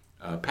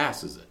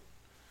passes it.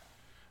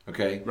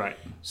 Okay? Right.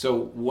 So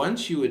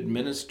once you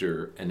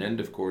administer an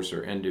end of course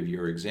or end of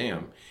year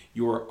exam,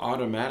 you are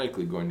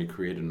automatically going to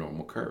create a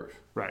normal curve.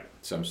 Right.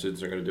 Some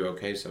students are going to do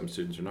okay, some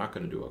students are not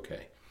going to do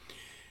okay.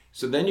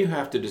 So then you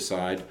have to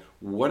decide,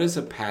 what is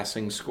a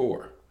passing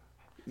score?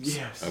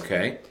 Yes.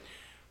 Okay?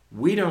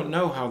 We don't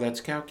know how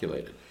that's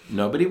calculated.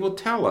 Nobody will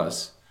tell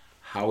us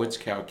how it's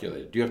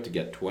calculated. Do you have to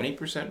get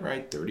 20%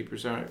 right,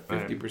 30% right,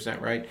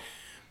 50% right?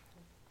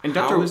 And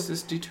how is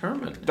this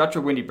determined? Dr.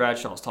 Wendy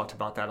Bradshaw's talked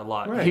about that a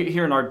lot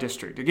here in our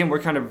district. Again,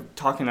 we're kind of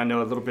talking, I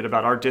know, a little bit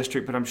about our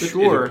district, but I'm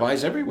sure it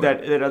applies everywhere.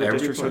 that other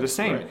districts are the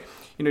same.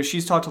 Right.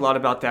 She's talked a lot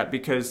about that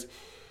because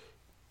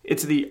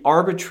it's the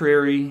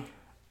arbitrary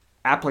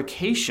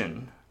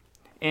application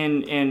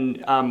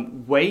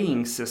and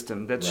weighing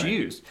system that's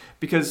used.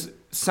 Because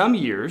some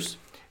years,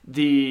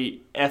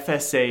 the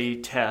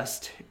FSA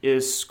test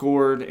is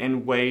scored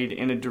and weighed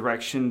in a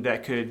direction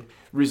that could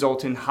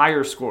result in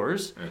higher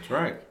scores. That's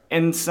right.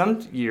 And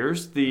some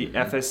years, the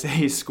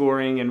FSA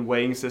scoring and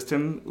weighing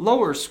system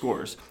lowers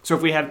scores. So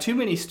if we have too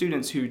many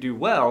students who do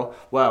well,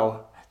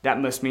 that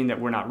must mean that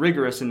we're not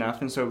rigorous enough.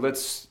 And so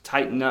let's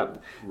tighten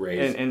up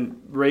and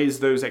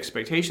raise those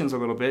expectations a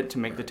little bit to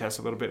make the test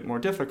a little bit more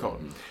difficult.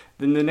 Mm-hmm.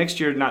 Then the next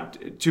year, not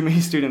too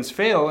many students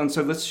fail, and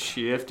so let's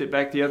shift it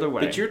back the other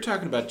way. But you're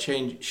talking about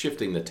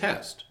shifting the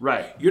test.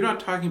 Right. You're not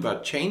talking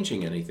about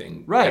changing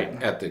anything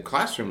at the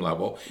classroom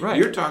level. Right.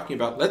 You're talking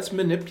about let's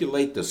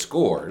manipulate the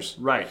scores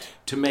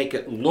to make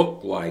it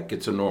look like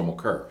it's a normal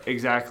curve.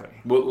 Exactly.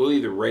 We'll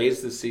either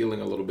raise the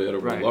ceiling a little bit or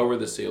we'll lower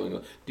the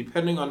ceiling,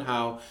 depending on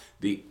how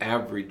the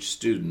average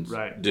students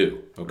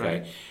do. Okay.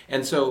 Right.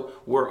 And so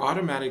we're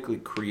automatically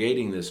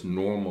creating this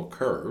normal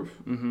curve.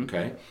 Mm-hmm.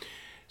 Okay.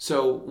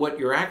 So what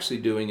you're actually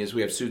doing is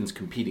we have students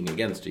competing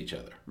against each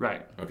other.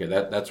 Right. Okay,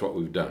 that's what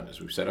we've done,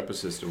 is we've set up a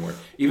system where,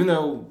 even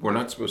though we're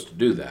not supposed to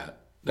do that,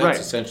 that's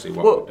essentially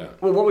what we've done.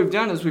 Well, what we've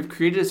done is we've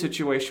created a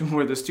situation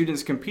where the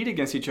students compete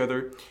against each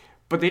other,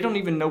 but they don't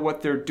even know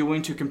what they're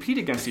doing to compete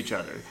against each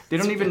other. They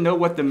don't even know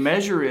what the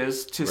measure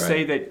is to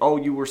say that, oh,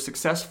 you were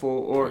successful,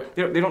 or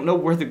they don't know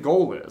where the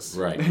goal is.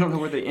 Right. They don't know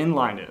where the end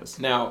line is.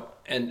 Now,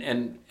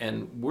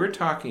 and we're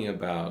talking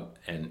about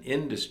an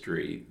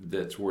industry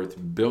that's worth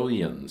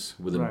billions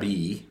with a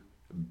B,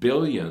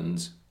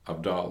 billions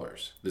of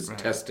dollars. This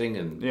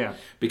testing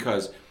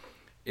because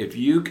if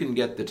you can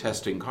get the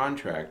testing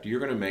contract,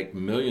 you're going to make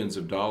millions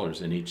of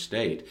dollars in each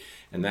state,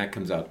 and that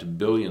comes out to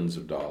billions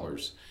of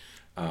dollars.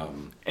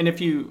 And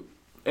if you,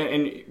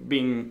 and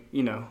being,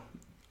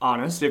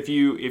 honest, if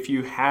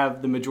you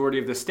have the majority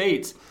of the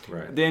states,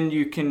 then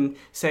you can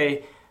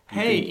say,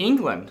 hey,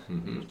 England,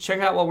 check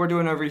out what we're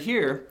doing over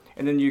here,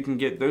 and then you can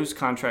get those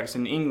contracts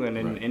in England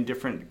and in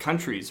different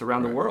countries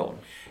around the world.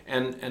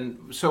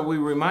 And so I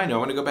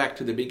want to go back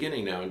to the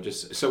beginning now, and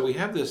so we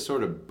have this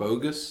sort of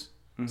bogus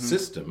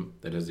system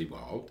that has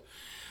evolved,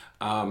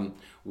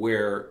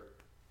 where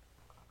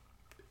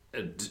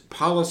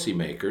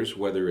policymakers,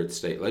 whether it's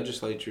state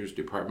legislatures,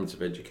 departments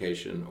of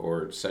education,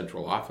 or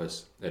central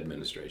office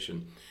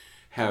administration,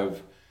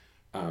 have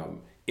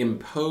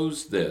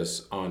imposed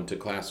this onto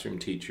classroom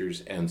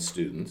teachers and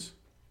students.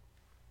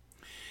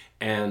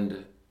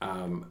 And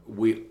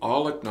we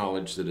all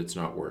acknowledge that it's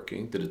not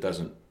working, that it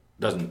doesn't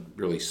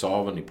really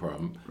solve any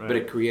problem, but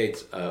it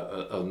creates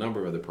a number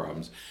of other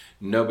problems.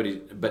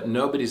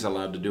 Nobody's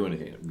allowed to do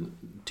anything.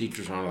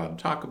 Teachers aren't allowed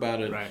to talk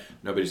about it.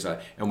 Nobody's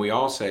allowed, and we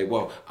all say,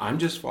 "Well, I'm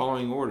just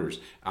following orders.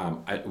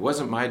 It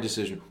wasn't my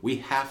decision. We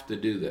have to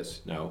do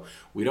this." No,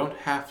 we don't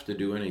have to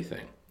do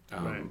anything.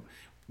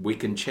 We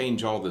can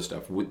change all this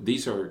stuff.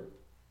 These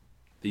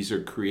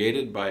are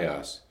created by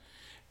us,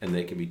 and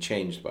they can be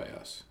changed by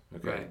us.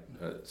 Okay,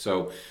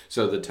 so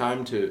the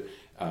time to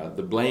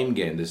the blame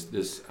game,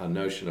 this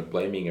notion of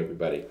blaming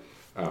everybody,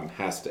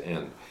 has to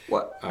end.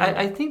 Well,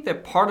 I think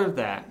that part of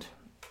that,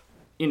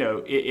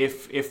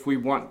 if we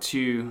want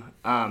to,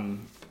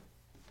 I'm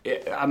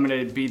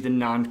going to be the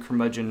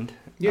non-curmudgeon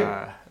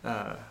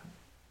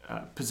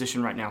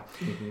position right now.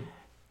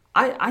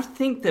 I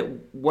think that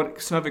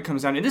what some of it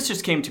comes down, and this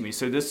just came to me,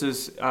 so this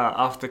is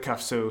off the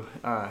cuff, so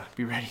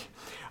be ready.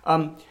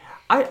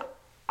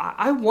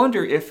 I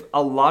wonder if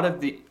a lot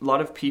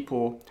of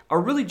people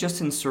are really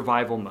just in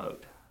survival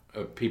mode.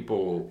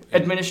 People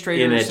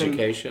administrators in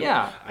education,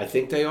 I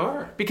think they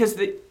are, because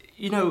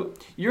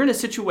you're in a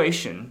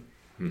situation.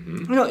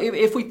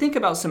 If we think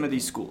about some of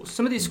these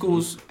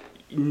schools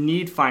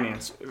need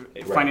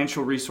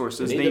financial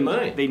resources. They need the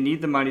money. They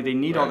need the money. They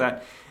need all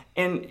that,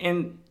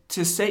 and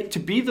to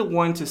be the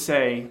one to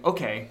say,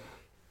 okay,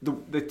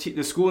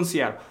 the school in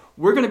Seattle,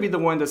 we're going to be the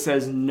one that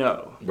says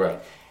no. Right.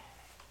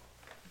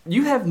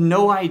 You have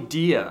no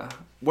idea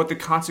what the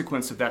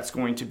consequence of that's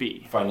going to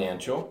be.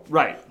 Financial.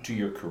 Right. To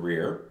your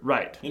career.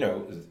 Right.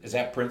 Is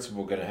that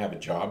principal going to have a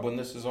job when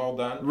this is all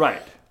done?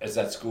 Right. Is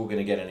that school going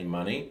to get any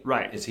money?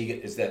 Right. Is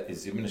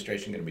the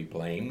administration going to be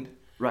blamed?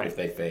 Right. If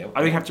they fail?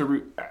 Are they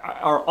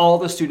are all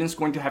the students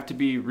going to have to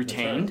be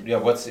retained? Right. Yeah.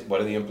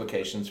 What are the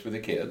implications for the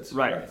kids?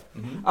 Right.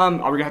 Are we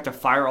going to have to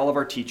fire all of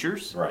our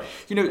teachers? Right.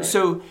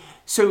 So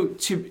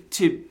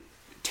to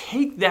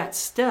take that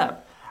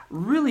step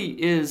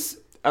really is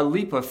a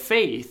leap of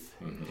faith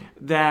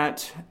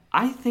that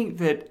I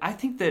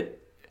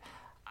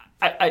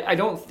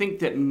don't think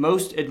that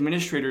most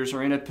administrators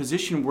are in a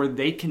position where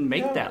they can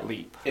make that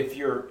leap. If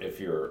you're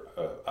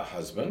a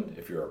husband,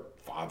 if you're a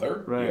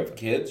father, you have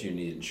kids, you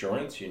need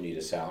insurance, you need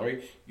a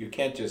salary. You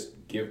can't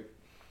just give.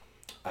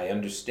 I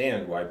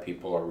understand why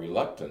people are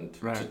reluctant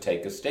to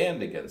take a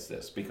stand against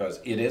this,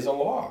 because it is a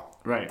law.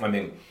 Right. I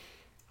mean,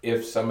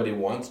 if somebody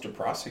wants to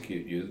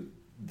prosecute you,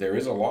 there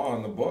is a law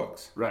on the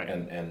books,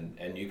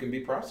 and you can be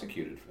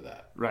prosecuted for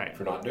that,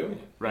 for not doing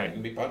it, you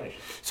can be punished.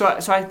 So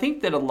I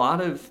think that a lot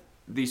of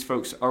these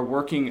folks are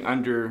working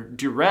under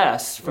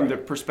duress from the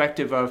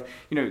perspective of,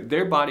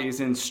 their body is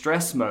in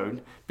stress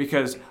mode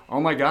because, oh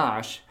my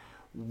gosh,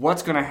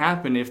 what's going to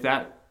happen if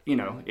that,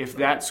 if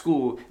that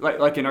school,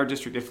 like in our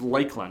district, if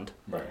Lakeland,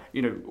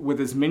 with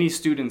as many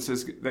students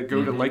that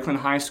go to Lakeland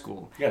High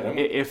School,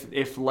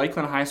 if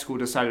Lakeland High School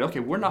decided, okay,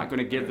 we're not going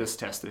to give this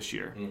test this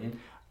year.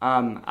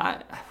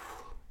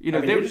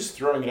 You're just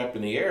throwing it up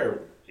in the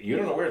air. You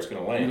don't know where it's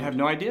going to land. You have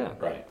no idea,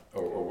 right?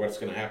 Or what's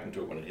going to happen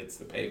to it when it hits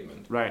the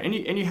pavement, right? And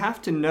you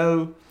have to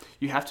know.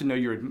 You have to know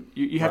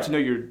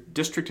your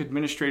district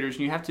administrators,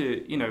 and you have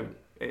to,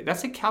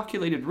 that's a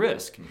calculated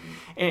risk,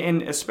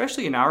 and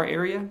especially in our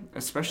area,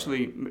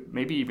 especially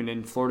maybe even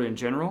in Florida in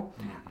general,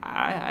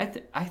 I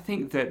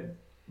think that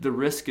the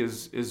risk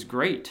is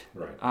great.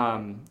 Right.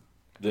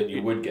 That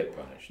you would get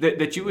punished.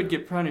 That you would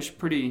get punished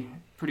pretty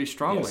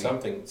strongly.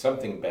 Yeah,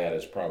 something bad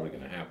is probably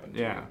going to happen.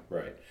 Yeah.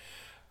 Right.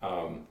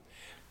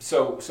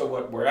 So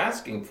what we're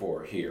asking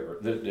for here,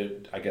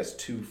 I guess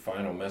two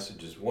final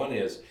messages. One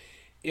is,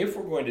 if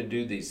we're going to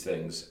do these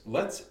things,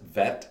 let's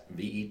vet,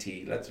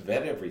 V-E-T, let's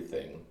vet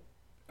everything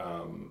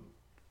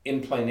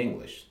in plain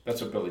English.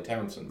 That's what Billy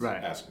Townsend's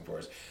asking for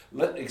us.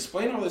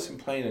 Explain all this in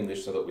plain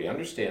English so that we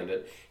understand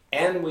it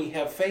and we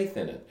have faith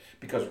in it.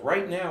 Because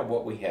right now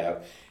what we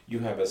have, you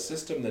have a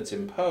system that's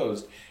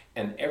imposed,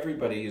 and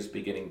everybody is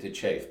beginning to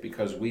chafe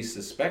because we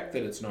suspect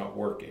that it's not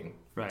working.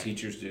 Right.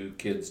 Teachers do,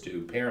 kids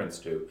do, parents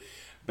do.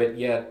 But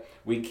yet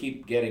we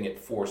keep getting it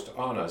forced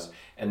on us.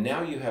 And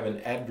now you have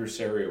an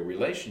adversarial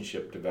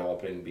relationship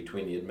developing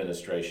between the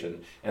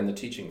administration and the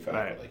teaching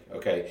faculty. Right.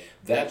 Okay,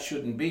 that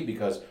shouldn't be,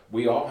 because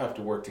we all have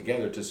to work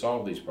together to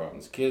solve these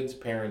problems. Kids,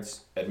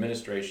 parents,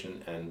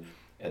 administration, and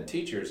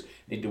teachers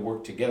need to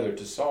work together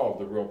to solve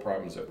the real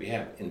problems that we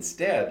have.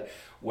 Instead,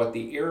 what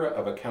the era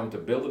of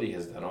accountability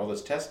has done, all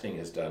this testing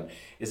has done,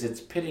 is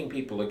it's pitting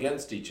people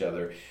against each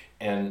other,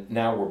 and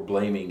now we're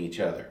blaming each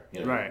other.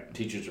 Right.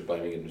 Teachers are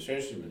blaming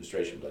administration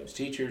blames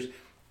teachers.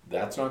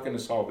 That's not going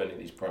to solve any of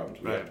these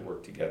problems. We have to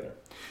work together.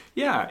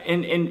 Yeah,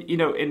 and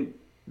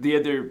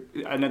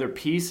another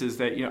piece is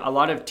that a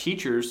lot of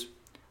teachers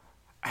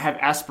have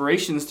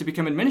aspirations to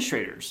become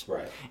administrators.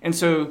 Right. And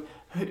so,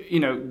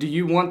 do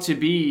you want to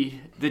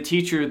be the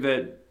teacher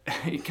that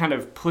kind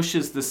of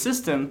pushes the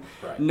system,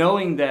 right,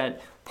 knowing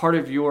that part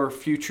of your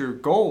future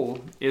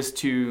goal is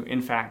to,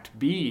 in fact,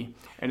 be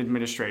an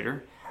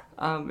administrator?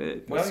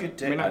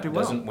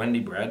 Doesn't Wendy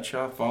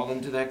Bradshaw fall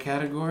into that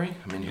category?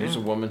 I mean, here's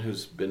a woman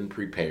who's been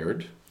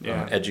prepared,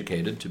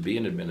 educated to be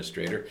an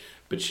administrator,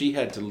 but she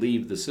had to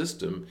leave the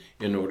system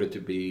in order to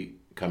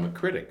become a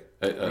critic,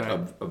 a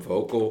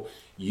vocal,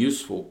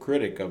 useful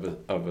critic of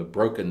a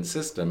broken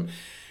system.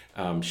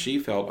 She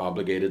felt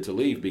obligated to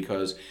leave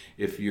because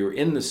if you're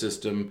in the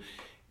system,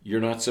 you're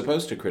not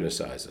supposed to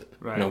criticize it,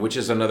 right, which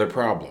is another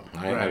problem.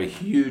 I have a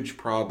huge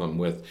problem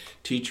with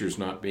teachers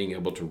not being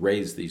able to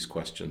raise these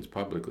questions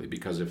publicly,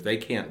 because if they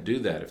can't do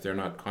that, if they're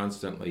not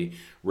constantly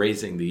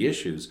raising the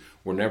issues,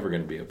 we're never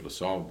going to be able to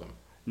solve them.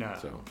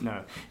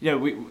 No.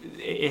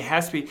 It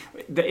has to be,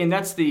 and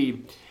that's the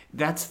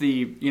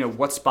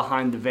what's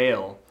behind the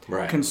veil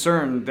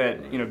concern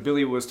that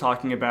Billy was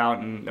talking about,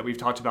 and that we've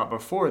talked about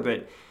before.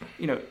 That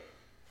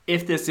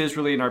if this is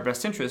really in our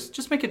best interest,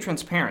 just make it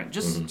transparent.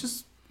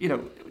 Just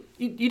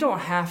you don't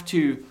have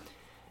to.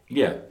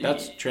 Yeah,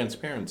 that's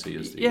transparency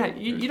is the. Yeah,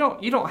 you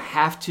don't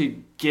have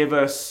to give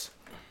us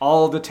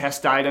all the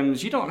test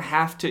items. You don't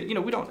have to.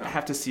 We don't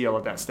have to see all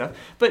of that stuff.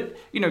 But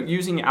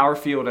using our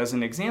field as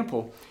an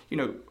example,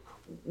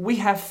 we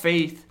have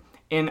faith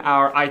in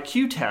our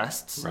IQ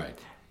tests, right?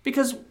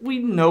 Because we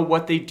know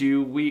what they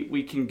do.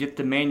 We can get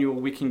the manual.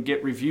 We can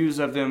get reviews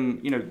of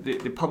them.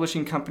 The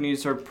publishing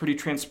companies are pretty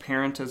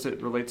transparent as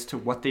it relates to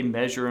what they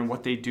measure and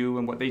what they do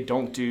and what they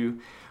don't do.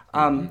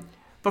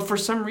 But for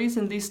some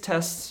reason, these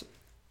tests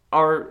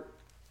are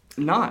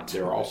not.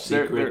 They're all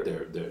secret.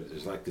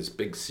 There's like this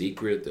big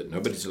secret that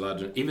nobody's allowed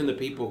to. Even the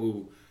people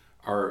who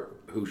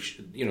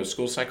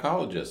school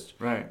psychologists,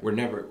 right,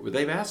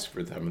 they've asked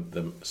for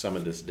some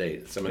of this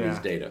data, these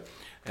data,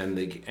 and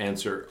the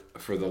answer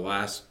for the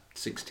last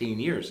 16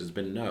 years has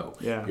been no.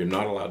 Yeah. You're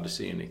not allowed to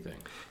see anything.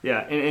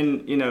 Yeah,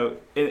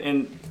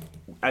 and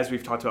as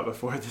we've talked about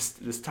before,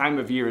 this time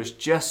of year is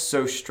just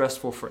so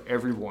stressful for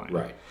everyone.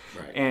 Right.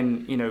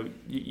 And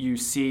you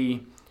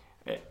see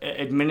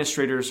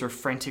administrators are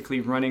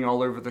frantically running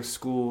all over the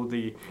school.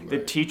 The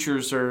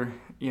teachers are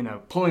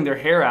pulling their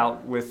hair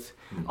out with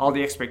all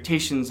the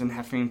expectations and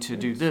having to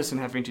do this and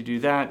having to do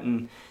that.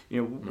 And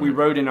we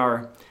wrote in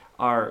our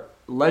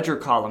Ledger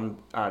column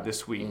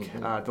this week,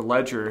 the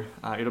Ledger,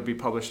 it'll be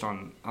published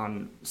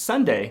on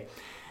Sunday.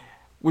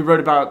 We wrote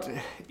about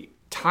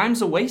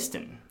time's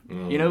a-wasting.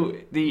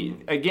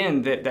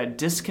 That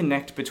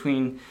disconnect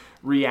between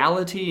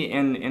reality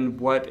and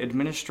what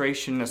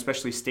administration,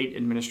 especially state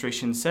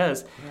administration,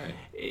 says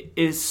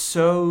is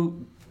so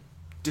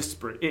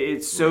disparate.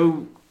 It's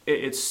so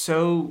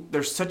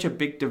there's such a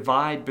big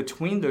divide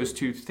between those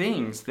two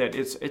things that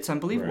it's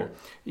unbelievable.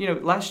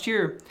 Right. Last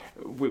year,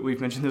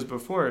 we've mentioned this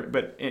before,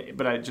 but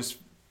I just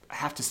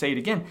have to say it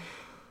again.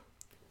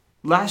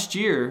 Last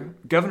year,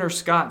 Governor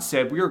Scott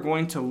said we are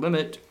going to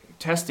limit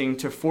testing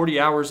to 40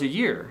 hours a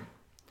year.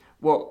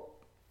 Well,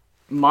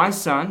 my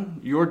son,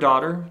 your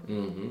daughter,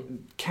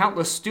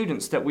 countless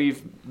students that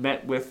we've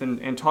met with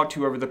and talked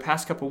to over the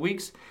past couple of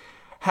weeks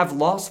have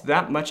lost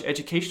that much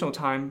educational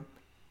time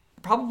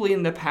probably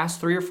in the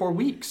past 3 or 4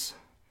 weeks.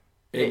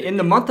 In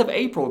the month of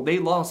April, they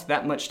lost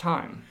that much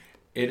time.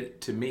 It,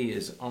 to me,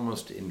 is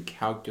almost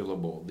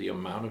incalculable, the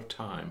amount of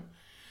time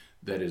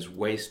that is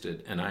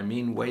wasted, and I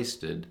mean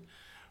wasted,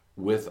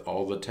 with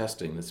all the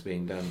testing that's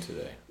being done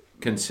today.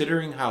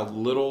 Considering how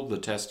little the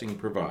testing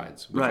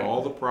provides, with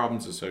all the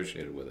problems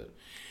associated with it,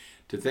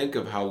 to think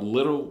of how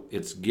little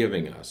it's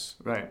giving us,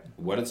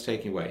 what it's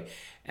taking away.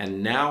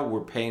 And now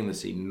we're paying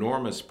this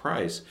enormous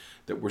price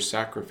that we're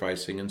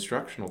sacrificing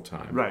instructional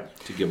time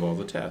to give all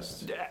the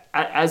tests.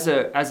 As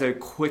a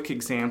quick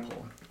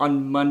example,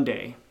 on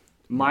Monday,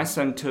 my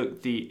son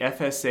took the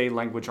FSA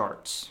Language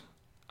Arts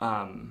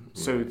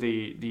So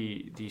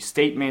the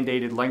state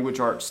mandated language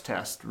arts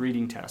test,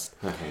 reading test,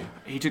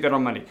 he took that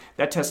on Monday.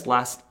 That test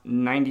lasts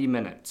 90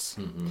 minutes.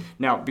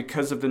 Now,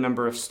 because of the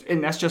number of,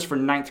 and that's just for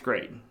ninth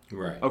grade.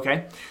 Right.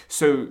 Okay.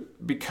 So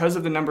because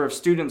of the number of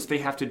students, they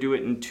have to do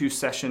it in 2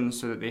 sessions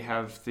so that they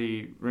have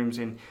the rooms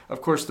in.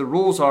 Of course, the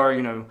rules are,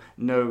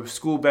 no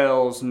school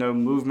bells, no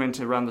movement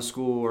around the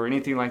school or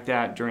anything like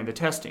that during the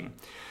testing.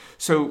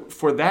 So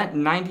for that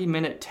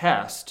 90-minute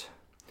test,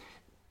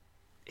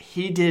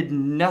 he did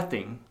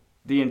nothing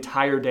the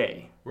entire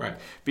day. Right.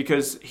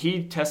 Because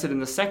he tested in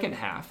the second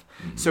half.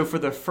 So for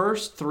the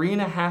first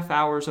 3.5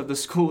 hours of the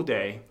school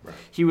day,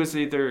 he was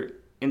either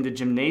in the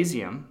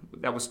gymnasium,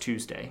 that was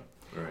Tuesday,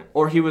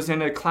 or he was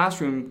in a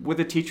classroom with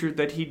a teacher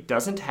that he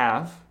doesn't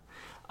have,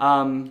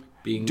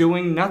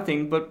 doing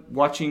nothing but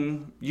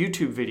watching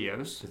YouTube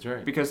videos. That's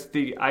right. Because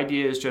the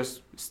idea is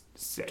just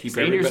keep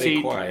stay in your everybody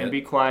seat quiet. and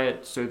be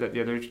quiet so that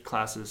the other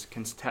classes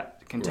can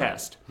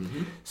test.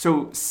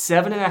 So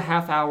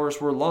 7.5 hours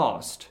were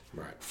lost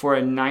for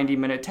a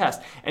 90-minute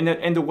test.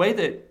 And the way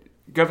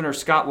that Governor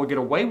Scott will get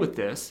away with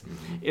this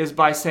is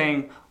by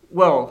saying,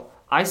 well,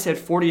 I said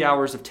 40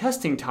 hours of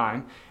testing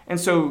time, and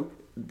so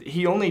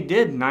he only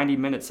did 90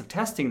 minutes of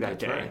testing that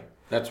day. Right.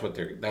 That's what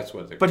they're.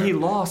 But he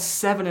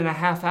lost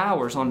 7.5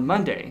 hours on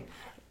Monday.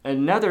 Let's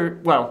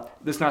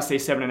not say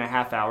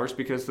 7.5 hours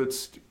because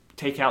let's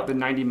take out the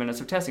 90 minutes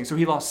of testing. So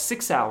he lost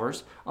 6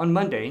 hours on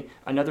Monday,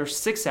 another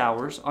 6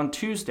 hours on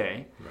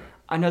Tuesday,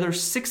 another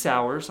 6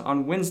 hours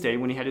on Wednesday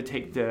when he had to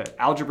take the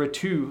Algebra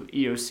 2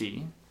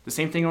 EOC. The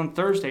same thing on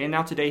Thursday, and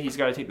now today he's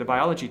got to take the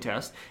biology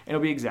test, and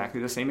it'll be exactly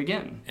the same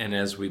again. And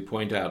as we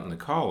point out in the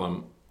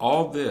column,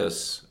 all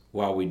this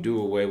while we do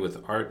away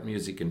with art,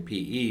 music, and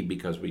PE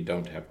because we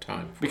don't have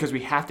time for Because we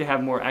have to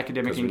have more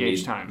academic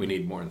engaged time. We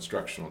need more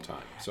instructional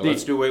time. So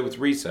let's do away with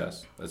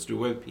recess. Let's do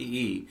away with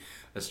PE.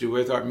 Let's do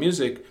away with art,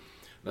 music.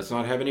 Let's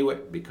not have any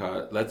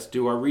because let's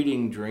do our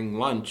reading during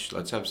lunch.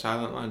 Let's have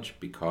silent lunch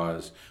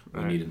because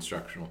we need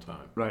instructional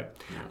time. Right.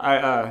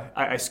 Yeah.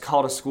 I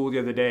called a school the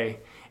other day,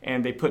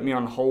 and they put me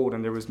on hold,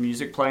 and there was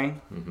music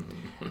playing.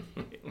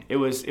 It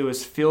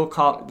was Phil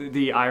Collins.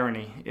 The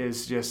irony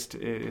is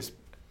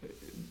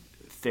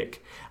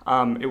thick.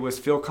 It was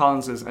Phil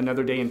Collins's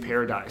 "Another Day in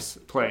Paradise"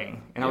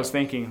 playing, and I was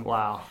thinking,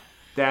 wow.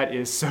 That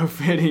is so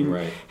fitting.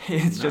 Right.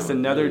 It's just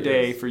another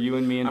day for you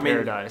and me in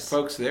paradise.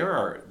 Folks, there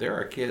are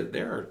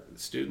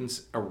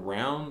students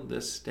around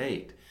this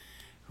state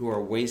who are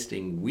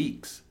wasting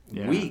weeks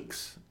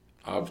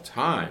of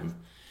time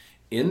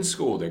in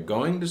school. They're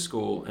going to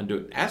school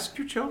and ask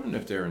your children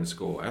if they're in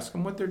school. Ask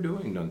them what they're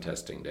doing on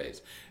testing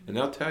days. And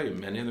they'll tell you,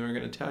 many of them are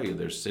going to tell you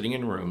they're sitting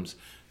in rooms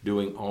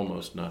doing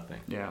almost nothing.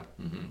 Yeah,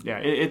 yeah.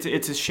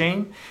 It's a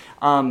shame.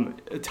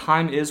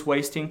 Time is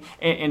wasting,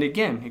 and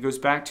again, it goes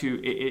back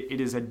to it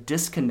is a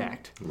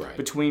disconnect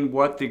between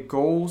what the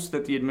goals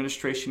that the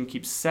administration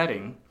keeps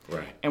setting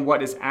and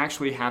what is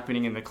actually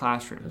happening in the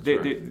classroom.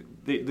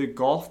 The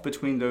gulf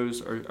between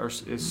those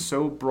is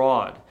so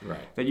broad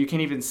that you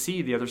can't even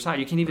see the other side.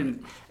 You can't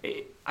even.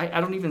 I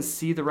don't even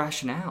see the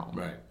rationale.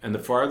 Right, and the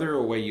farther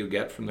away you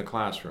get from the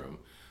classroom,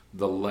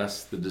 the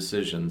less the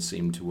decisions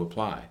seem to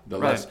apply. The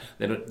less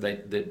they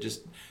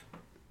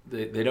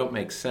don't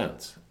make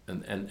sense.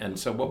 And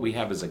so what we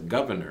have is a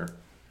governor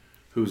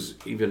who's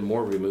even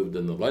more removed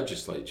than the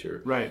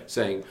legislature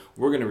saying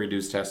we're going to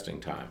reduce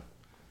testing time.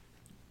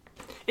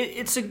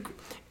 It's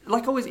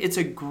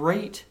a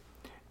great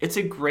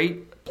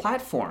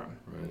platform.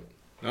 Right.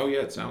 Oh yeah,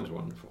 it sounds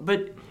wonderful.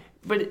 But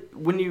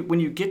when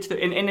you get to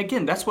the and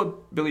again, that's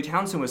what Billy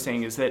Townsend was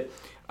saying is that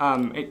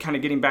kind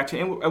of getting back to,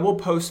 and we'll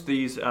post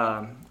these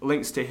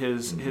links to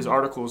his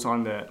articles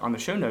on the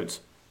show notes.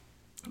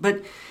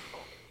 But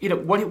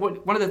one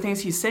of the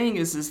things he's saying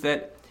is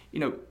that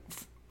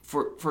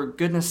for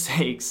goodness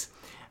sakes,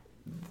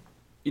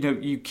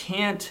 you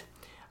can't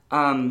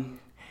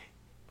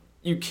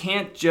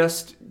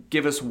just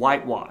give us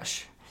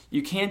whitewash.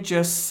 You can't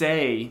just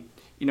say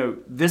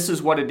this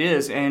is what it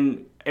is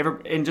and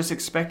just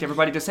expect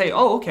everybody to say,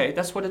 oh, okay,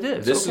 that's what it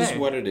is. This is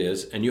what it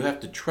is, and you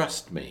have to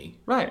trust me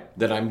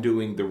that I'm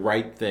doing the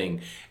right thing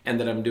and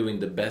that I'm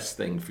doing the best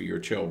thing for your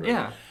children.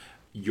 Yeah.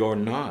 You're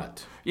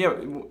not. Yeah,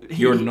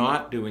 you're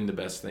not doing the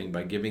best thing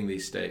by giving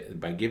these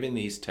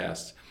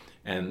tests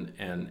and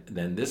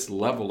then this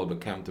level of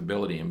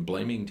accountability and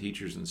blaming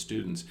teachers and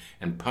students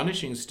and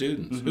punishing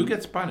students. Who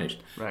gets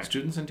punished?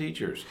 Students and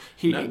teachers.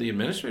 The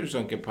administrators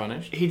don't get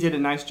punished. He did a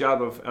nice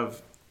job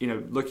of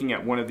looking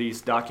at one of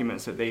these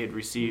documents that they had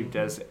received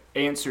as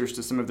answers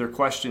to some of their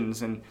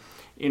questions, and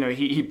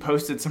he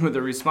posted some of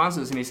the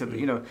responses, and he said,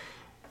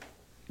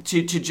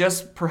 to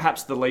just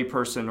perhaps the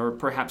layperson or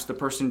perhaps the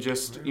person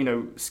just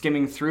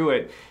skimming through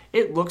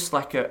it looks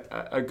like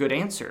a good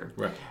answer.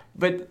 Right.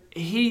 But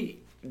he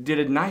did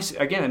a nice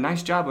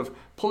job of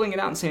pulling it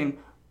out and saying,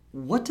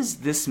 what does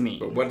this mean?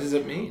 But what does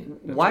it mean?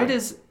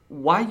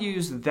 Why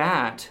use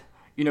that?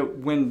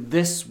 When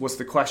this was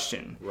the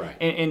question,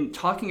 and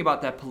talking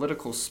about that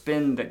political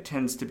spin that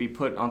tends to be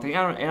put on things.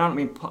 I don't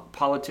mean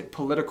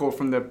political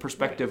from the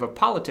perspective of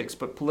politics,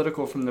 but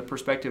political from the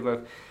perspective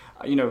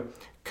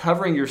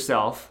covering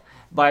yourself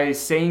by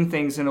saying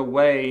things in a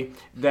way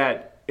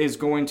that is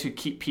going to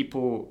keep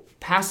people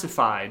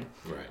pacified,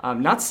 Right.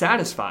 Not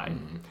satisfied,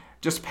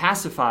 just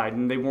pacified,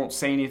 and they won't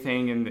say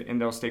anything,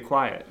 and they'll stay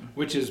quiet.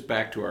 Which is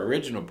back to our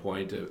original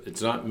point.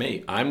 It's not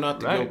me. I'm not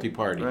the Right. guilty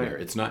party Right. here.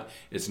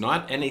 It's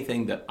not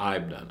anything that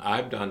I've done.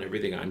 I've done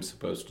everything I'm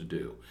supposed to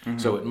do.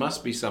 So it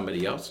must be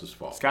somebody else's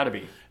fault. It's got to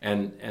be.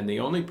 And the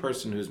only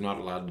person who's not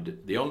allowed to,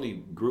 the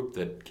only group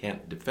that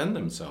can't defend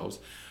themselves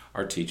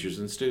are teachers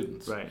and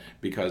students. Right.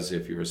 Because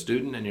if you're a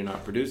student and you're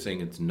not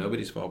producing, it's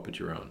nobody's fault but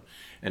your own.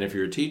 And if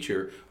you're a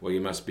teacher, well, you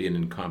must be an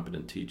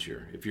incompetent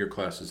teacher. If your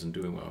class isn't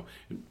doing well,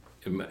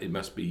 it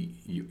must be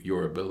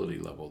your ability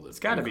level that's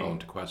gotta called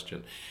into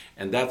question.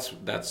 And that's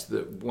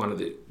the one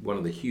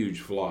of the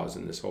huge flaws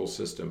in this whole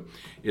system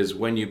is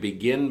when you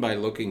begin by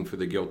looking for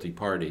the guilty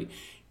party,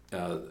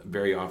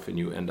 very often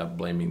you end up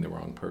blaming the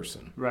wrong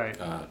person. Right.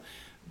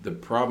 The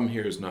problem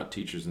here is not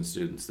teachers and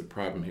students. The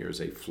problem here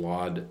is a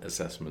flawed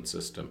assessment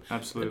system.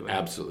 Absolutely. That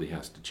absolutely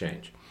has to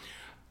change.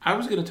 I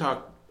was going to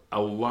talk a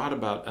lot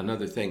about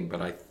another thing, but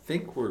I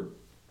think I'm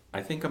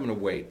going to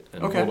wait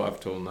and hold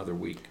off till another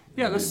week.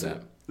 Yeah, and let's do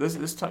that.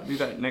 do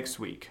that next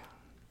week,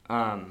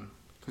 because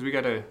we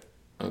got to.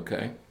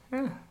 Okay.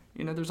 Yeah,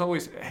 there's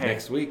always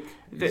Next week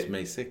is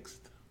May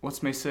 6th.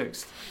 What's May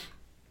 6th?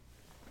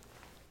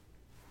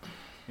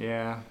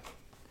 Yeah.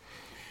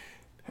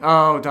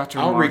 Oh, Dr.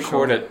 I'll Marshall.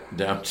 record it.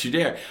 Don't you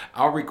dare.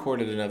 I'll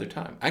record it another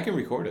time. I can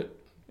record it,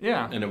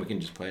 Yeah. and then we can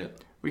just play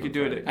it. We could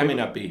do it. I may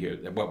not be here.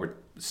 What we're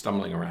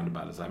stumbling around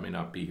about is I may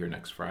not be here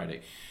next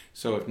Friday.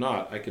 So if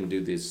not, I can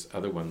do this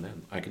other one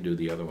then. I can do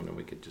the other one, and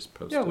we could just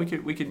post it. Yeah, we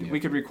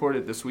could record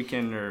it this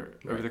weekend or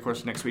over the course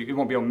of next week. It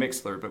won't be on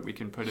Mixler, but we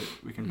can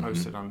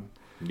post it on.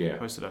 Yeah.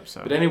 Post it up.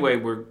 So. But anyway,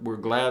 we're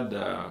glad,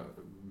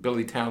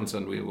 Billy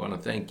Townsend. We want to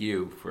thank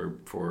you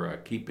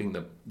for keeping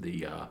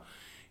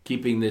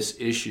keeping this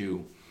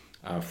issue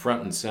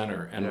front and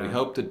center, and we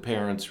hope that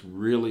parents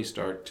really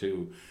start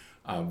to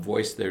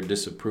voice their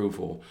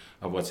disapproval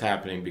of what's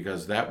happening,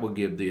 because that will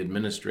give the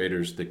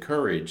administrators the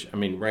courage. I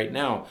mean, right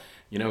now,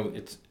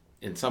 it's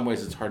in some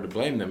ways it's hard to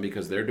blame them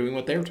because they're doing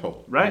what they're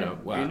told. Right.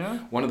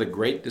 One of the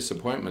great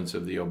disappointments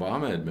of the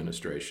Obama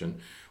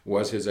administration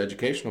was his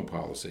educational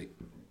policy.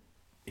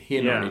 He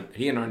and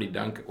Arnie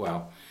Duncan.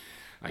 Well,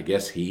 I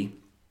guess he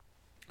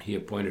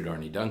appointed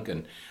Arnie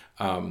Duncan.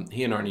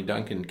 He and Arnie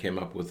Duncan came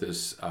up with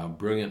this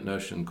brilliant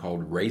notion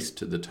called race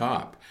to the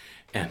top.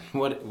 And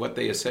what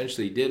they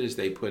essentially did is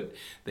they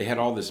had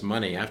all this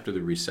money after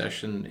the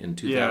recession in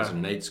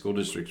 2008. School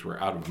districts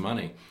were out of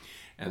money,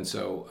 and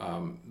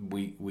so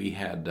we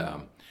had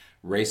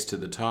Race to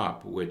the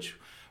Top, which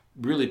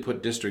really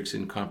put districts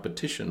in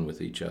competition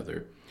with each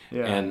other.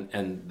 Yeah.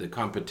 And the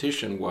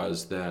competition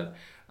was that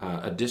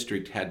a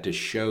district had to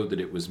show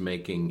that it was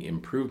making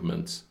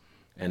improvements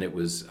and it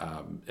was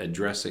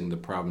addressing the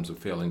problems of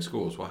failing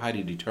schools. Well, how do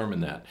you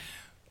determine that?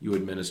 You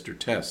administer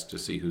tests to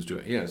see who's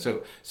doing. Yeah,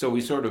 so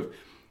we sort of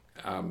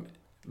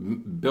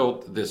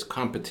built this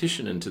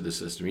competition into the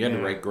system. You had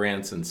to write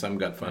grants, and some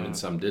got funded,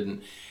 some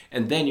didn't,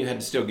 and then you had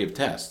to still give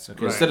tests.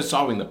 Okay? Right. Instead of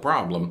solving the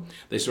problem,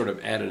 they sort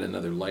of added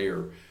another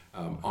layer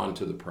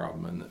onto the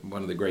problem. And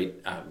one of the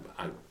great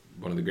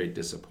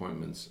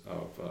disappointments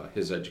of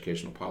his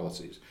educational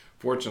policies.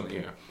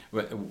 Fortunately,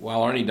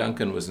 while Arnie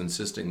Duncan was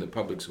insisting that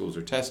public schools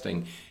are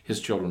testing, his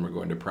children were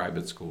going to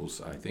private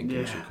schools, I think,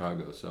 in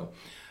Chicago. So.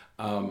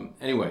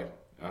 Anyway,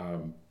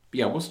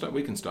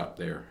 we can stop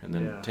there and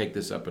then take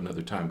this up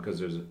another time, because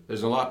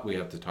there's a lot we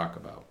have to talk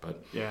about.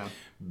 But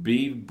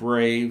be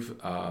brave.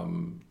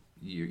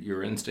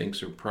 Your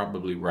instincts are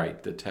probably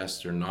right. The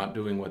tests are not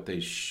doing what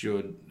they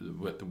should,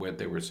 what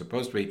they were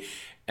supposed to be,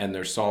 and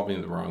they're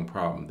solving the wrong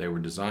problem. They were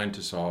designed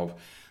to solve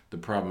the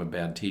problem of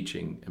bad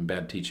teaching, and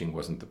bad teaching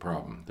wasn't the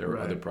problem. There are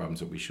other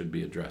problems that we should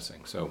be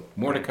addressing. So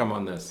more to come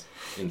on this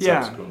in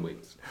subsequent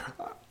weeks.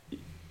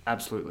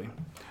 Absolutely.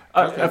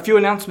 A few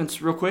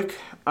announcements real quick.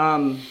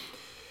 We're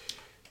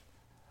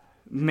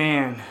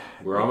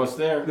almost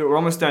there. We're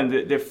almost done.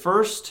 The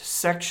first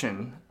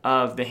section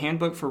of the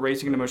Handbook for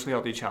Raising an Emotionally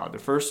Healthy Child, the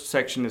first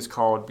section is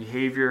called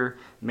Behavior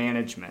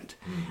Management.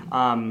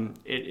 Mm-hmm.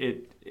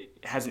 It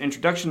has an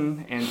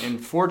introduction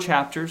and 4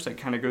 chapters that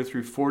kind of go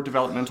through 4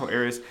 developmental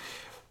areas.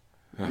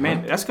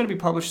 Man, that's going to be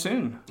published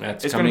soon.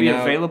 It's going to be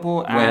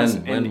available as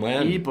an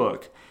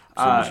ebook.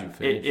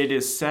 It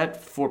is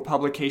set for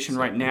publication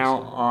right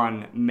now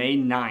on May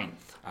 9th.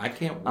 I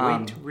can't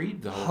wait to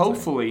read the whole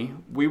Hopefully,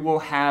 we will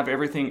have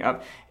everything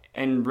up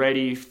and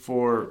ready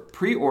for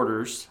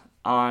pre-orders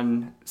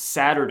on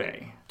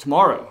Saturday,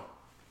 tomorrow.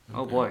 Okay.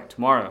 Oh boy,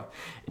 tomorrow.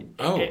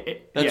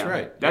 That's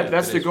right.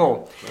 That's the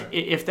goal. Right.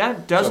 If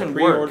that doesn't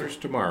work, pre-orders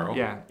tomorrow.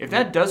 Yeah. If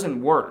that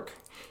doesn't work,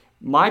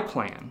 my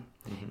plan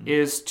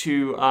is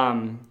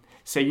to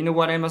say, you know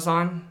what,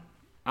 Amazon,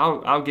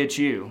 I'll get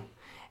you.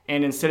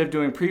 And instead of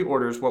doing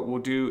pre-orders, what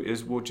we'll do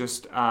is we'll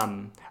just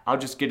I'll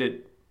just get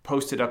it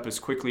posted up as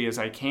quickly as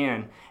I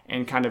can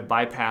and kind of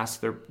bypass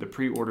the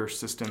pre-order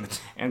system,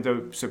 and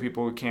so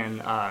people can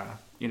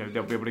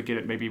they'll be able to get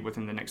it maybe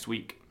within the next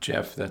week.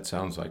 Jeff, that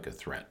sounds like a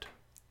threat.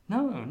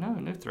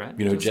 No threat.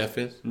 You know who Jeff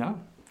is? No.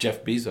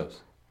 Jeff Bezos.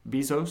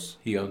 Bezos?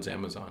 He owns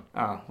Amazon.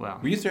 Oh, well.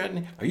 Are you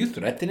threatening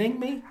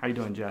me? How you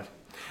doing, Jeff?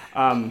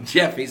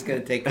 Jeff, he's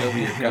going to take over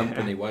your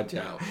company. Watch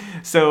out.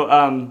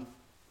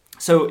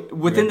 So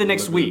within the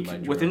next week,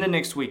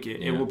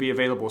 it will be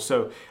available.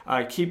 So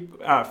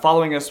keep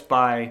following us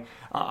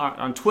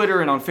on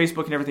Twitter and on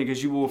Facebook and everything,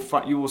 because you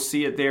will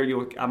see it there. I'm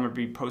going to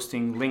be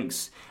posting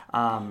links.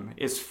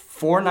 It's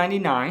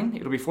 $4.99.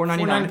 It'll be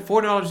 $4.99.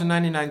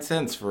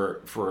 $4.99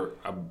 for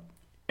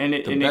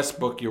the best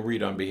book you'll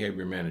read on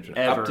behavior management.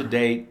 Ever. Up to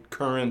date,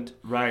 current,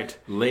 right,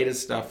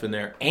 latest stuff in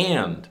there,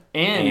 and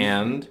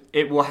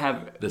it will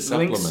have the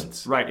links,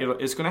 supplements. Right,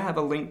 it's going to have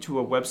a link to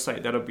a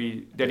website that'll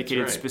be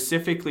dedicated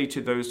specifically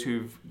to those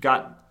who've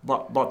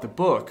bought the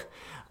book.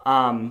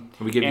 And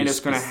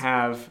it's going to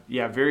have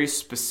very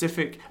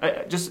specific,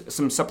 just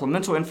some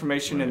supplemental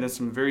information, and then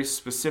some very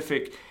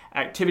specific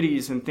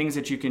activities and things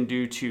that you can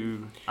do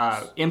to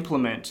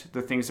implement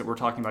the things that we're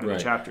talking about in the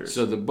chapters.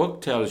 So the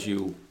book tells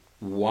you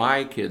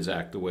why kids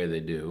act the way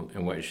they do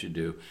and what you should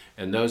do,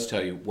 and those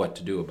tell you what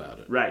to do about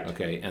it. Right.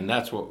 Okay, and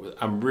that's what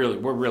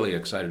we're really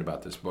excited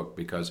about this book,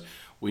 because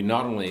we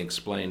not only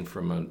explain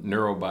from a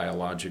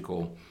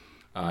neurobiological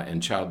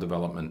and child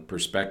development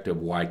perspective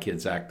why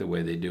kids act the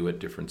way they do at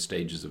different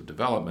stages of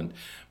development,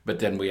 but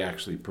then we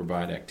actually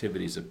provide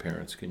activities that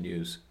parents can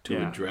use to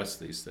address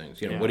these things.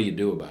 What do you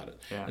do about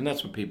it? Yeah. And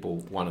that's what people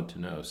wanted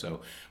to know.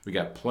 So we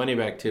got plenty of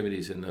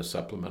activities in those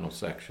supplemental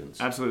sections.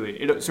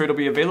 Absolutely. It'll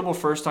be available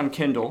first on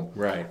Kindle.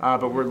 Right.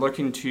 But we're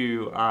looking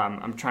to,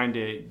 I'm trying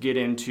to get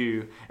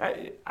into,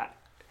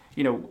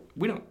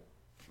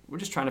 we're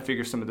just trying to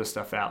figure some of this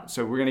stuff out.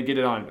 So we're going to get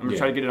it on. I'm going to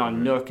try to get it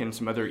on Nook and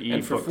some other ebook formats.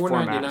 And for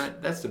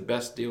 $4.99, that's the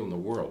best deal in the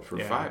world. For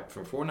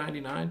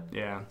 $4.99.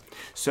 Yeah.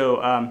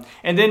 So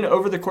and then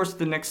over the course of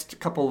the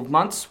next couple of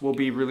months, we'll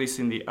be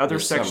releasing the other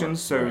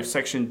sections. So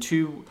section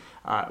 2,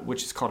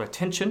 which is called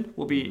Attention,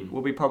 will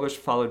be published,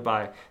 followed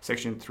by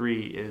section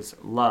 3 is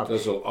Love.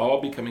 Those will all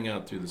be coming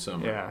out through the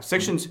summer. Yeah.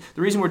 Sections.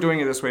 The reason we're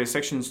doing it this way is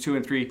sections 2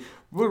 and 3.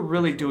 We're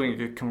really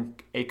doing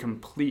a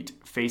complete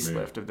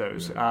facelift of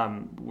those.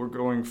 We're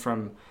going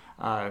from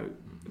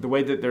the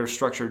way that they're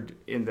structured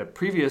in the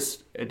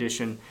previous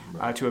edition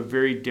to a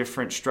very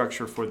different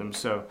structure for them.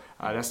 So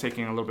that's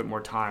taking a little bit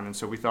more time. And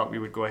so we thought we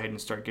would go ahead and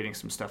start getting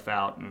some stuff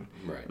out and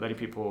letting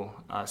people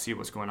see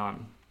what's going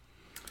on.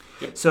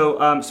 Yep. So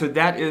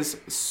that is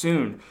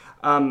soon.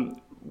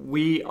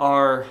 We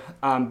are,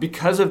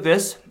 because of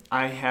this,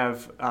 I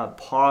have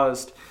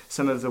paused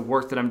some of the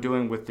work that I'm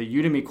doing with the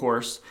Udemy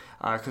course,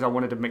 because I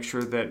wanted to make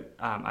sure that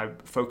I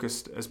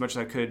focused as much as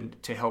I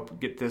could to help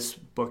get this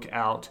book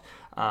out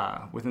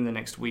within the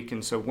next week.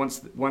 And so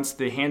once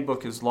the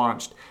handbook is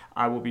launched,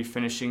 I will be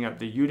finishing up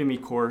the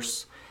Udemy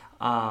course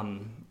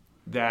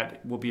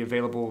that will be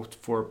available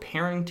for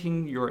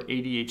parenting your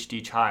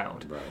ADHD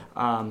child. Right.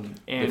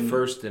 And the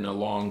first in a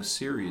long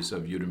series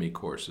of Udemy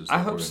courses. I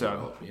hope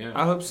so. Yeah.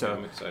 I hope so.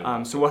 I'm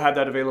excited. So we'll have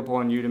that available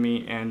on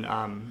Udemy and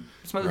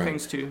some other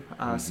things too.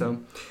 So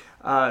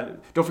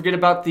don't forget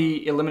about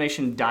the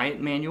Elimination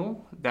Diet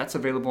Manual. That's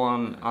available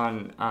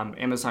on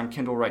Amazon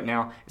Kindle right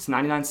now. It's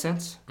 99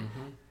 cents.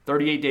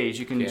 38 days.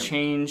 You can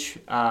change.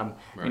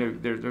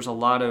 There's a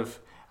lot of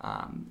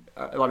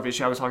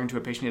issues. I was talking to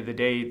a patient the other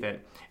day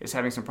that is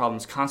having some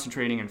problems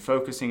concentrating and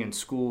focusing in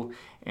school,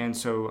 and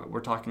so we're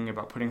talking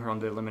about putting her on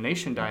the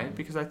elimination diet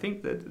because I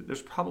think that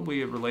there's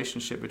probably a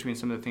relationship between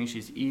some of the things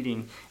she's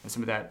eating and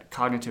some of that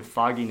cognitive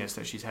fogginess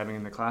that she's having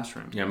in the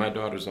classroom. Yeah, my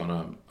daughter's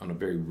on a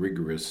very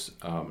rigorous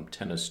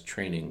tennis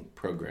training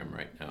program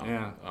right now.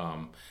 Yeah.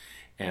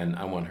 And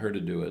I want her to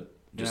do it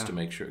just to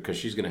make sure, because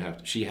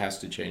she has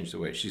to change the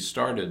way. She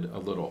started a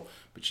little,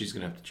 but she's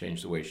going to have to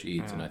change the way she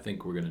eats. And I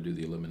think we're going to do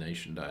the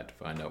elimination diet to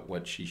find out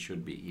what she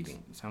should be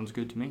eating. Sounds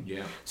good to me.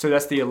 Yeah. So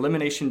that's the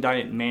Elimination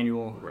Diet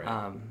Manual.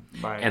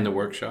 Right. And the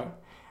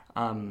workshop.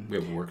 We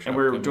have a workshop. And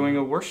we're doing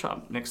a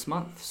workshop next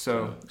month.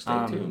 So stay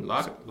tuned. A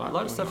lot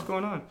of stuff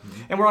going on.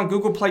 Mm-hmm. And we're on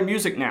Google Play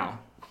Music now.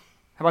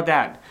 How about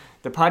that?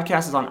 The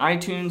podcast is on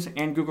iTunes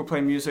and Google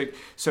Play Music.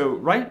 So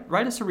write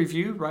us a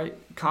review, write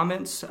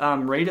comments,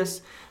 rate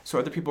us so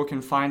other people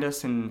can find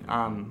us. And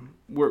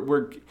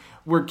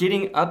we're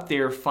getting up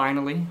there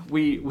finally.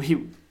 We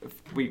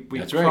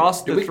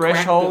crossed the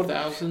threshold.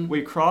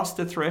 We crossed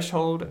the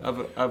threshold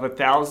of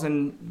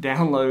 1,000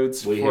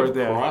 downloads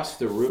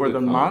for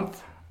the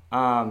month.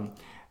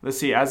 Let's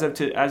see. As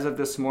of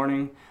this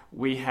morning,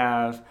 we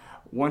have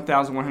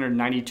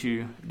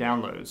 1,192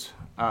 downloads,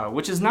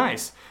 which is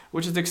nice,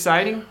 which is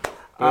exciting.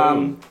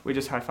 We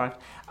just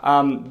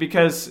high-fived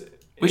because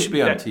we should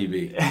be on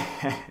TV.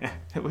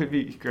 That would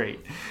be great.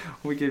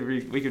 We could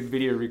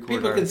video record.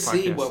 People can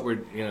see what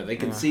they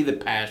can see the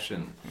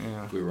passion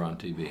if we were on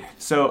TV.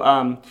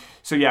 So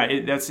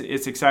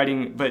it's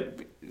exciting.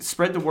 But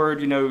spread the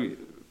word.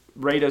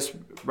 Rate us,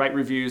 write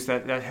reviews.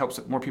 That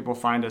helps more people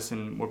find us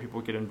and more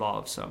people get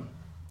involved. So.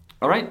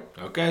 All right.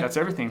 Okay. That's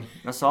everything.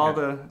 That's all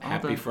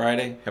Happy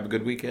Friday. Have a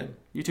good weekend.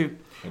 You too.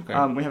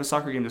 Okay. We have a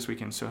soccer game this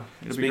weekend, so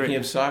it'll be great. Speaking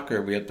of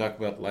soccer, we have to talk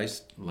about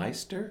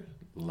Leicester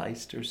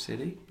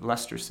City.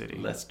 Leicester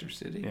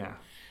City. Yeah.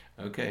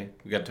 Okay,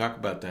 we got to talk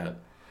about that.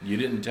 You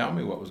didn't tell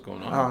me what was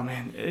going on. Oh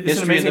man, it's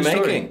History an amazing in the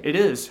story. making. It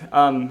is.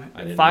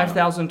 didn't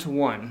 5,000 to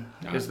 1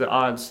 No. is the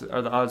odds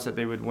that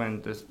they would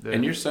win this.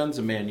 And your son's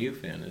a Man U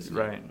fan, isn't he?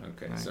 Right.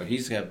 Okay, Right. so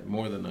he's got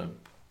more than a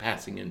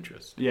passing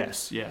interest.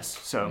 Yes.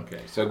 So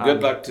Okay, so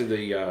good luck to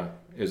the.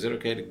 Is it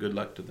okay to good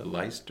luck to the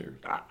Leicester?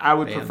 I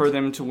would fans? prefer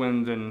them to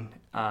win than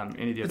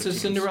any of the It's other a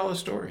teams. Cinderella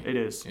story. It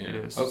is. Yeah. It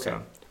is. Okay.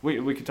 So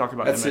we could talk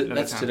about That's them it.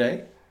 another That's time.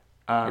 today.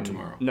 Or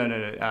tomorrow?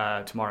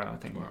 No. Tomorrow, I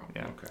think. Tomorrow.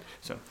 Yeah. Okay.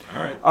 So.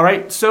 All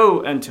right.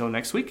 So until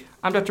next week,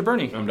 I'm Dr.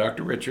 Bernie. I'm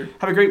Dr. Richard.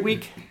 Have a great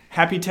week.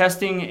 Happy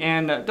testing,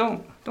 and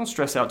don't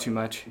stress out too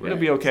much. It'll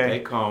be okay. Stay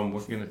calm.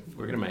 We're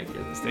gonna make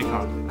it. Stay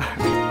calm. Bye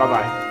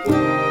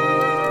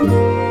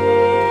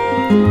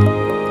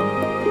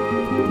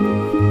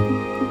bye.